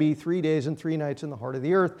of Man be 3 days and 3 nights in the heart of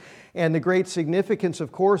the earth. And the great significance,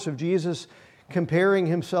 of course, of Jesus comparing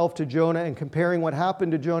himself to Jonah and comparing what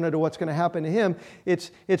happened to Jonah to what's going to happen to him,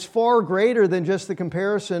 it's far greater than just the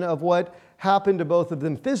comparison of what happened to both of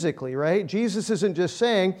them physically, right? Jesus isn't just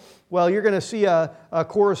saying, well, you're going to see a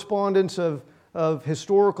correspondence of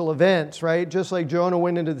historical events, right? Just like Jonah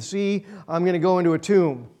went into the sea, I'm going to go into a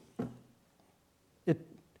tomb.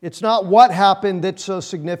 It's not what happened that's so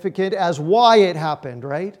significant as why it happened,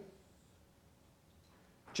 right?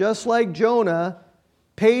 Just like Jonah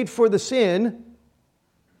paid for the sin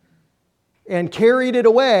and carried it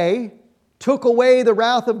away, took away the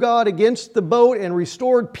wrath of God against the boat and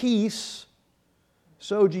restored peace,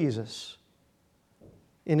 so Jesus,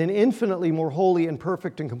 in an infinitely more holy and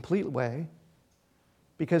perfect and complete way,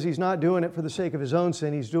 because He's not doing it for the sake of His own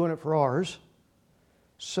sin, He's doing it for ours.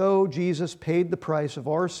 So Jesus paid the price of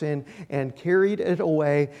our sin and carried it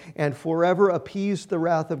away and forever appeased the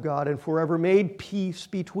wrath of God and forever made peace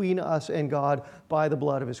between us and God by the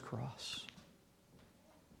blood of His cross.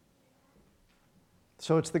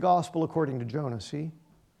 So it's the gospel according to Jonah, see?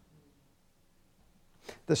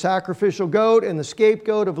 The sacrificial goat and the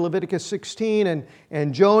scapegoat of Leviticus 16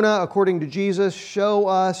 and Jonah, according to Jesus, show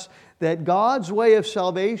us that God's way of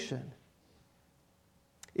salvation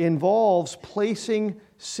involves placing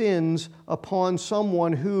sins upon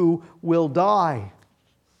someone who will die,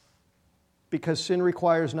 because sin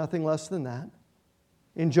requires nothing less than that.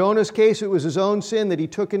 In Jonah's case, it was his own sin that he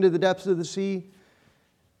took into the depths of the sea,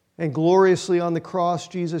 and gloriously on the cross,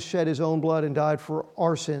 Jesus shed His own blood and died for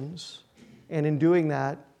our sins, and in doing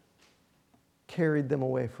that, carried them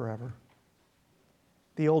away forever.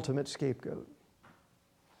 The ultimate scapegoat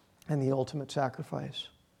and the ultimate sacrifice.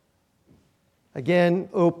 Again,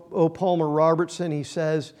 O. Palmer Robertson, he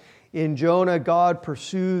says, in Jonah, God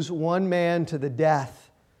pursues one man to the death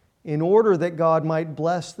in order that God might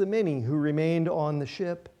bless the many who remained on the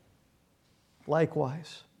ship.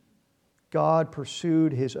 Likewise, God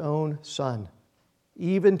pursued His own Son,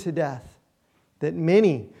 even to death, that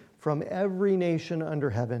many from every nation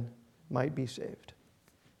under heaven might be saved.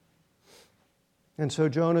 And so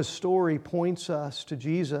Jonah's story points us to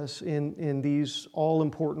Jesus in these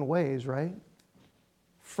all-important ways, right?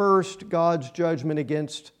 First, God's judgment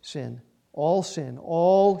against sin,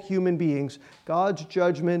 all human beings. God's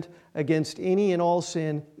judgment against any and all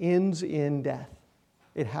sin ends in death.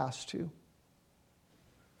 It has to.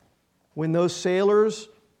 When those sailors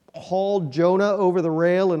hauled Jonah over the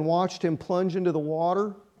rail and watched him plunge into the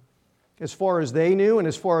water, as far as they knew and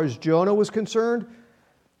as far as Jonah was concerned,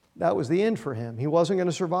 that was the end for him. He wasn't going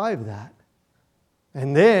to survive that.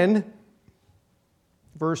 And then,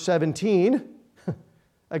 verse 17,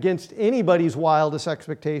 against anybody's wildest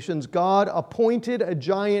expectations, God appointed a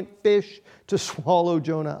giant fish to swallow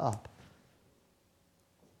Jonah up.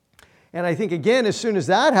 And I think, again, as soon as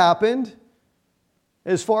that happened,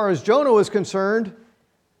 as far as Jonah was concerned,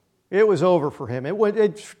 it was over for him.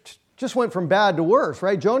 It just went from bad to worse,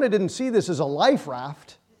 right? Jonah didn't see this as a life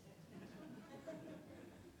raft.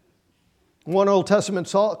 One Old Testament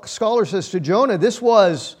scholar says to Jonah, this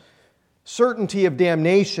was certainty of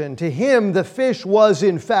damnation. To him, the fish was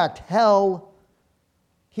in fact hell.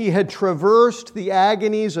 He had traversed the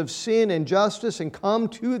agonies of sin and justice and come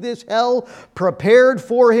to this hell, prepared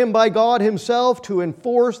for him by God Himself to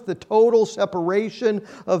enforce the total separation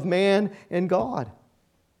of man and God.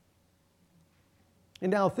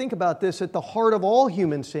 And now think about this. At the heart of all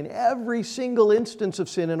human sin, every single instance of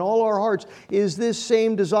sin in all our hearts, is this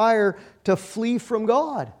same desire to flee from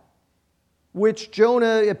God, which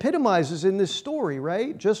Jonah epitomizes in this story,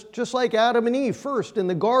 right? Just like Adam and Eve first in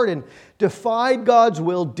the garden defied God's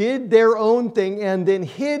will, did their own thing, and then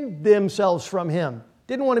hid themselves from Him.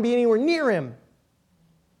 Didn't want to be anywhere near Him.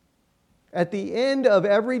 At the end of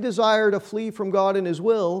every desire to flee from God and His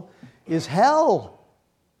will is hell.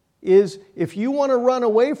 Is if you want to run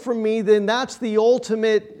away from me, then that's the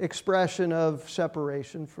ultimate expression of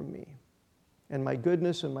separation from me and my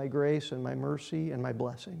goodness and my grace and my mercy and my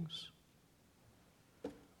blessings.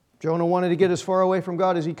 Jonah wanted to get as far away from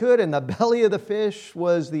God as he could, and the belly of the fish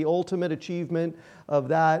was the ultimate achievement of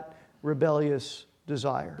that rebellious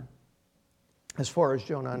desire, as far as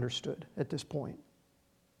Jonah understood at this point.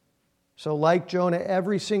 So like Jonah,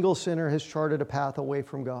 every single sinner has charted a path away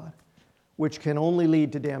from God, which can only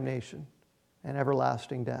lead to damnation and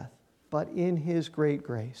everlasting death. But in His great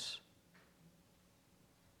grace,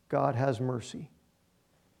 God has mercy.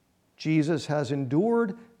 Jesus has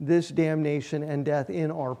endured this damnation and death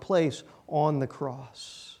in our place on the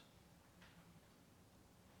cross.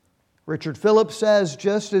 Richard Phillips says,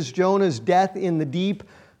 just as Jonah's death in the deep,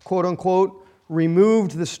 quote unquote,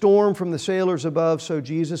 removed the storm from the sailors above, so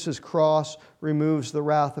Jesus' cross removes the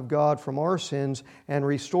wrath of God from our sins and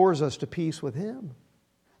restores us to peace with Him.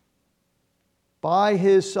 By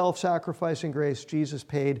His self-sacrificing grace, Jesus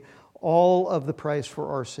paid all of the price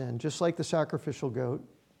for our sin, just like the sacrificial goat.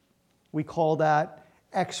 We call that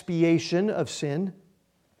expiation of sin.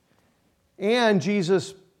 And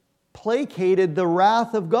Jesus placated the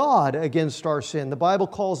wrath of God against our sin. The Bible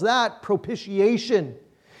calls that propitiation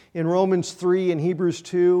in Romans 3 and Hebrews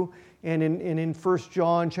 2 and in 1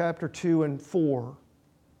 John chapter 2 and 4.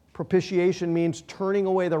 Propitiation means turning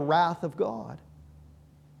away the wrath of God.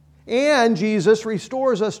 And Jesus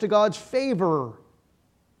restores us to God's favor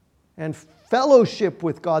and fellowship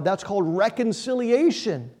with God. That's called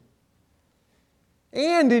reconciliation.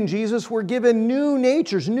 And in Jesus we're given new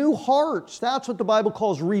natures, new hearts. That's what the Bible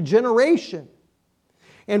calls regeneration.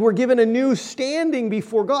 And we're given a new standing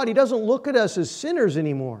before God. He doesn't look at us as sinners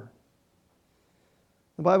anymore.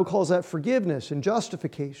 The Bible calls that forgiveness and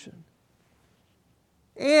justification.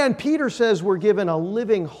 And Peter says we're given a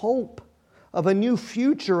living hope of a new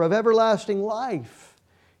future of everlasting life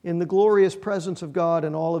in the glorious presence of God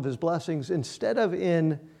and all of His blessings, instead of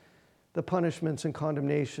in the punishments and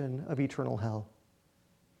condemnation of eternal hell.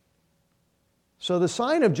 So the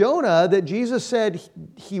sign of Jonah that Jesus said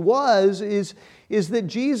He was is that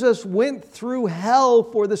Jesus went through hell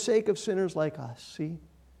for the sake of sinners like us. See?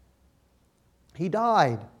 He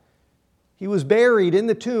died. He was buried in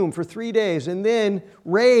the tomb for 3 days and then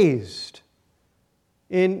raised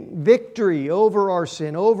in victory over our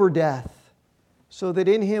sin, over death, so that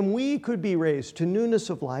in Him we could be raised to newness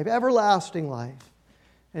of life, everlasting life,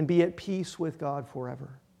 and be at peace with God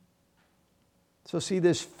forever. So see,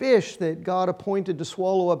 this fish that God appointed to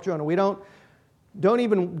swallow up Jonah, we don't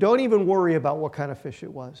even worry about what kind of fish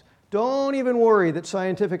it was. Don't even worry that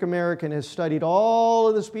Scientific American has studied all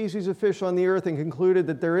of the species of fish on the earth and concluded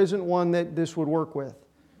that there isn't one that this would work with,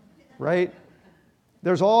 right?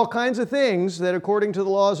 There's all kinds of things that, according to the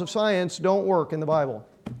laws of science, don't work in the Bible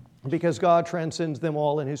because God transcends them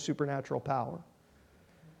all in His supernatural power.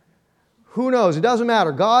 Who knows? It doesn't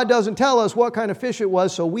matter. God doesn't tell us what kind of fish it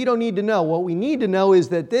was, so we don't need to know. What we need to know is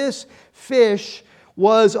that this fish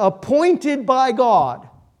was appointed by God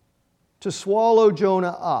to swallow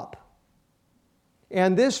Jonah up.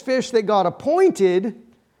 And this fish that God appointed,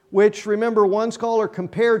 which, remember, one scholar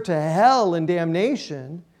compared to hell and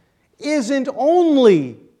damnation, isn't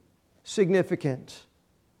only significant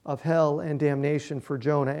of hell and damnation for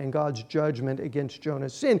Jonah and God's judgment against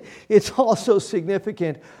Jonah's sin. It's also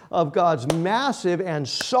significant of God's massive and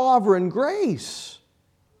sovereign grace,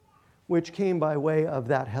 which came by way of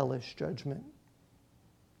that hellish judgment.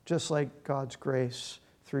 Just like God's grace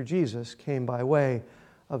through Jesus came by way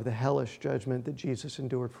of the hellish judgment that Jesus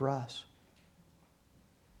endured for us.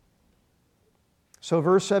 So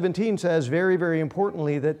verse 17 says, very, very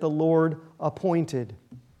importantly, that the Lord appointed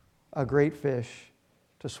a great fish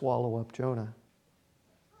to swallow up Jonah.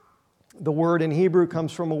 The word in Hebrew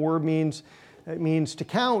comes from a word it means to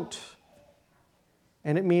count,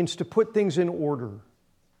 and it means to put things in order,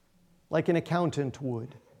 like an accountant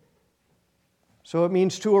would. So it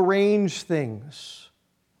means to arrange things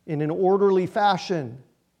in an orderly fashion.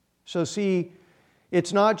 So see,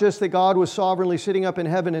 it's not just that God was sovereignly sitting up in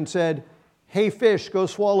heaven and said, hey fish, go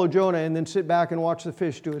swallow Jonah, and then sit back and watch the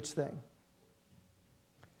fish do its thing.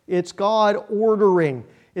 It's God ordering.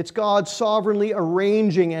 It's God sovereignly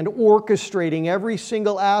arranging and orchestrating every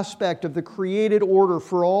single aspect of the created order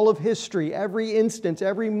for all of history, every instance,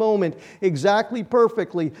 every moment, exactly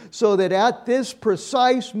perfectly, so that at this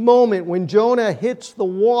precise moment when Jonah hits the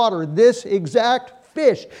water, this exact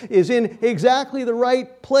fish is in exactly the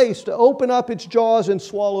right place to open up its jaws and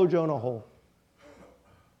swallow Jonah whole.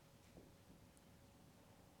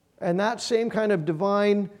 And that same kind of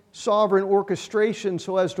divine sovereign orchestration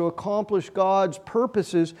so as to accomplish God's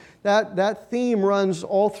purposes, that theme runs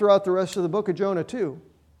all throughout the rest of the book of Jonah too.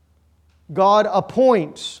 God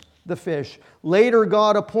appoints the fish. Later,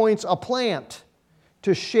 God appoints a plant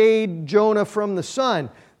to shade Jonah from the sun.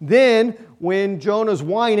 Then, when Jonah's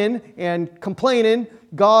whining and complaining,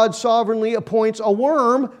 God sovereignly appoints a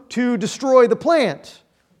worm to destroy the plant.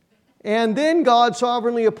 And then God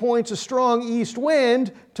sovereignly appoints a strong east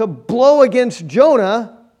wind to blow against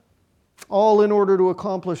Jonah all in order to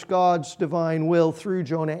accomplish God's divine will through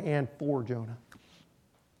Jonah and for Jonah.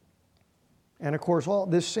 And of course,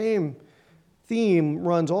 this same theme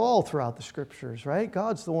runs all throughout the Scriptures, right?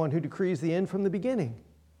 God's the one who decrees the end from the beginning.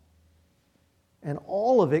 And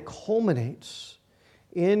all of it culminates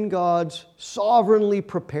in God's sovereignly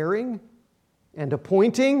preparing and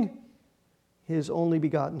appointing His only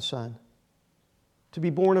begotten Son to be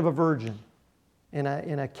born of a virgin in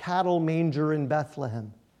a cattle manger in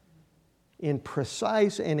Bethlehem, in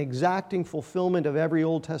precise and exacting fulfillment of every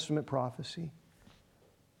Old Testament prophecy.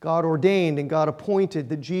 God ordained and God appointed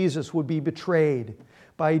that Jesus would be betrayed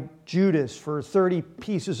by Judas for 30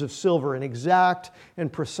 pieces of silver, an exact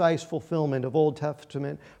and precise fulfillment of Old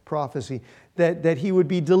Testament prophecy. That he would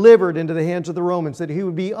be delivered into the hands of the Romans, that he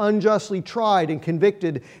would be unjustly tried and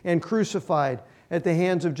convicted and crucified at the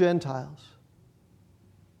hands of Gentiles.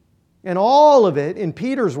 And all of it, in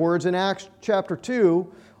Peter's words in Acts chapter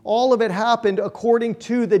 2, all of it happened according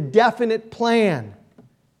to the definite plan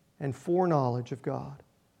and foreknowledge of God.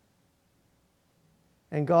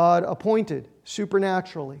 And God appointed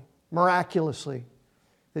supernaturally, miraculously,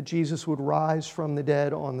 that Jesus would rise from the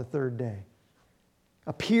dead on the third day,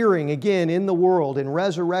 appearing again in the world in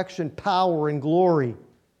resurrection, power, and glory,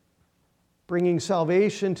 bringing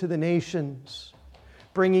salvation to the nations,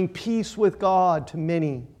 bringing peace with God to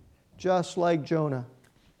many, just like Jonah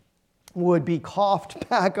would be coughed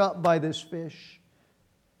back up by this fish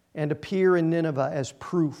and appear in Nineveh as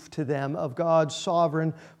proof to them of God's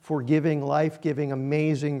sovereign, forgiving, life-giving,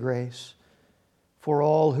 amazing grace for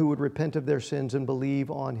all who would repent of their sins and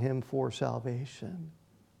believe on Him for salvation.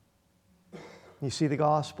 You see the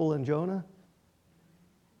gospel in Jonah?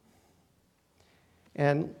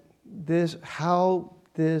 And how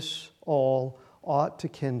this all ought to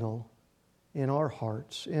kindle in our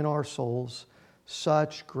hearts, in our souls,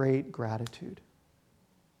 such great gratitude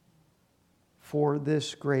for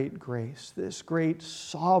this great grace, this great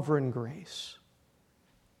sovereign grace,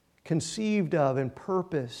 conceived of and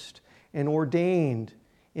purposed and ordained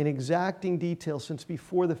in exacting detail since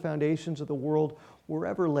before the foundations of the world were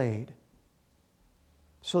ever laid,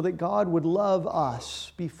 so that God would love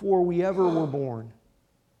us before we ever were born.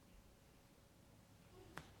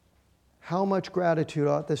 How much gratitude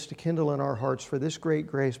ought this to kindle in our hearts for this great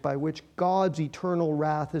grace by which God's eternal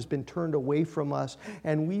wrath has been turned away from us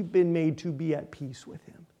and we've been made to be at peace with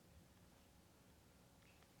Him.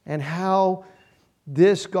 And how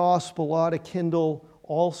this gospel ought to kindle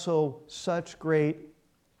also such great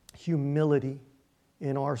humility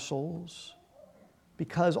in our souls,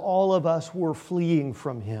 because all of us were fleeing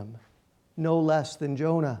from Him, no less than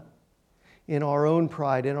Jonah. In our own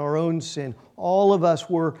pride, in our own sin, all of us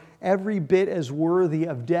were every bit as worthy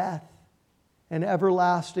of death and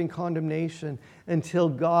everlasting condemnation until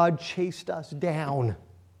God chased us down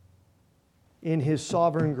in His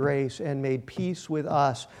sovereign grace and made peace with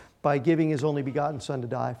us by giving His only begotten Son to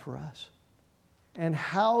die for us. And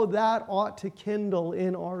how that ought to kindle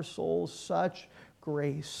in our souls such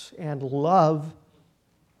grace and love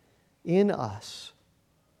in us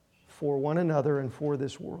for one another and for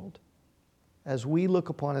this world. As we look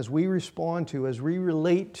upon, as we respond to, as we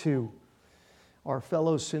relate to our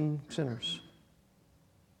fellow sinners.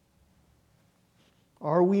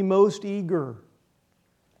 Are we most eager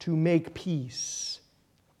to make peace,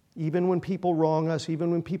 even when people wrong us,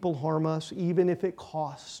 even when people harm us, even if it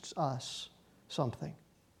costs us something?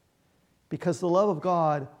 Because the love of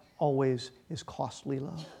God always is costly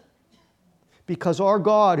love. Because our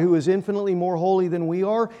God, who is infinitely more holy than we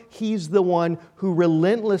are, He's the one who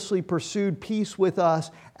relentlessly pursued peace with us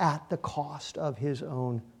at the cost of His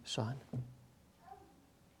own Son.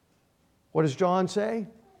 What does John say?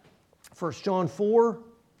 1 John 4,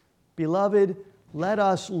 Beloved, let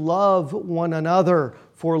us love one another,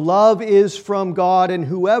 for love is from God, and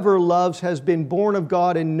whoever loves has been born of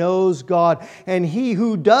God and knows God. And he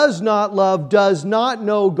who does not love does not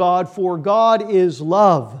know God, for God is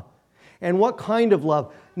love. And what kind of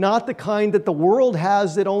love? Not the kind that the world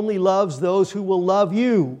has that only loves those who will love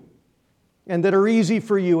you and that are easy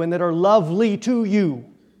for you and that are lovely to you.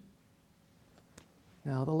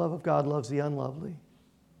 Now, the love of God loves the unlovely.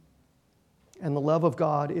 And the love of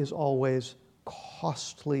God is always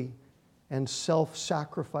costly and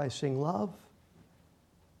self-sacrificing love.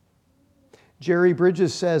 Jerry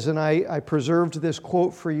Bridges says, and I preserved this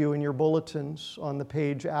quote for you in your bulletins on the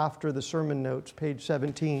page after the sermon notes, page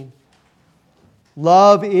 17.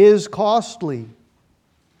 Love is costly.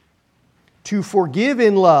 To forgive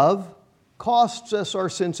in love costs us our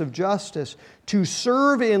sense of justice. To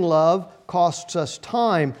serve in love costs us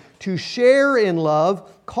time. To share in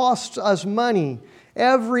love costs us money.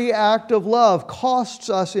 Every act of love costs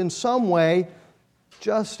us in some way,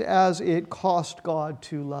 just as it cost God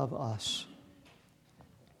to love us.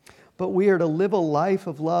 But we are to live a life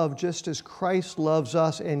of love just as Christ loves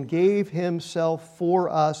us and gave himself for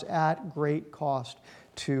us at great cost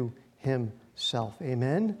to himself.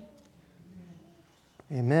 Amen?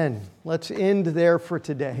 Amen. Let's end there for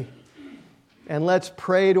today. And let's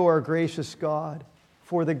pray to our gracious God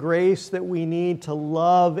for the grace that we need to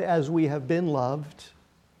love as we have been loved,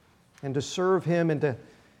 and to serve him and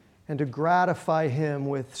to gratify him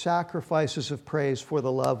with sacrifices of praise for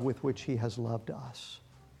the love with which he has loved us.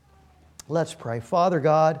 Let's pray. Father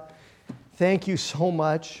God, thank you so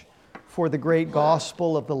much for the great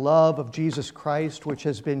gospel of the love of Jesus Christ, which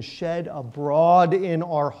has been shed abroad in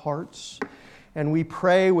our hearts. And we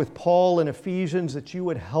pray with Paul in Ephesians that you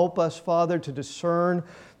would help us, Father, to discern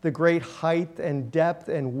the great height and depth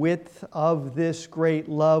and width of this great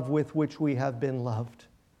love with which we have been loved.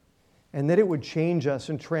 And that it would change us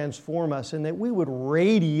and transform us, and that we would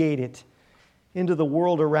radiate it into the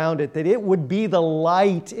world around it, that it would be the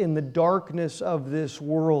light in the darkness of this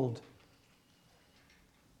world.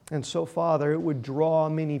 And so, Father, it would draw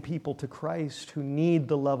many people to Christ who need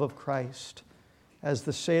the love of Christ, as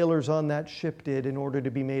the sailors on that ship did in order to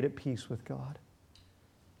be made at peace with God.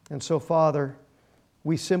 And so, Father,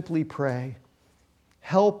 we simply pray,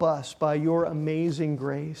 help us by your amazing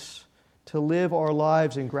grace to live our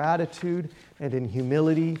lives in gratitude and in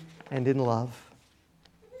humility and in love.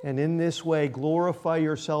 And in this way, glorify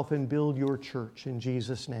yourself and build your church. In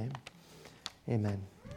Jesus' name, amen.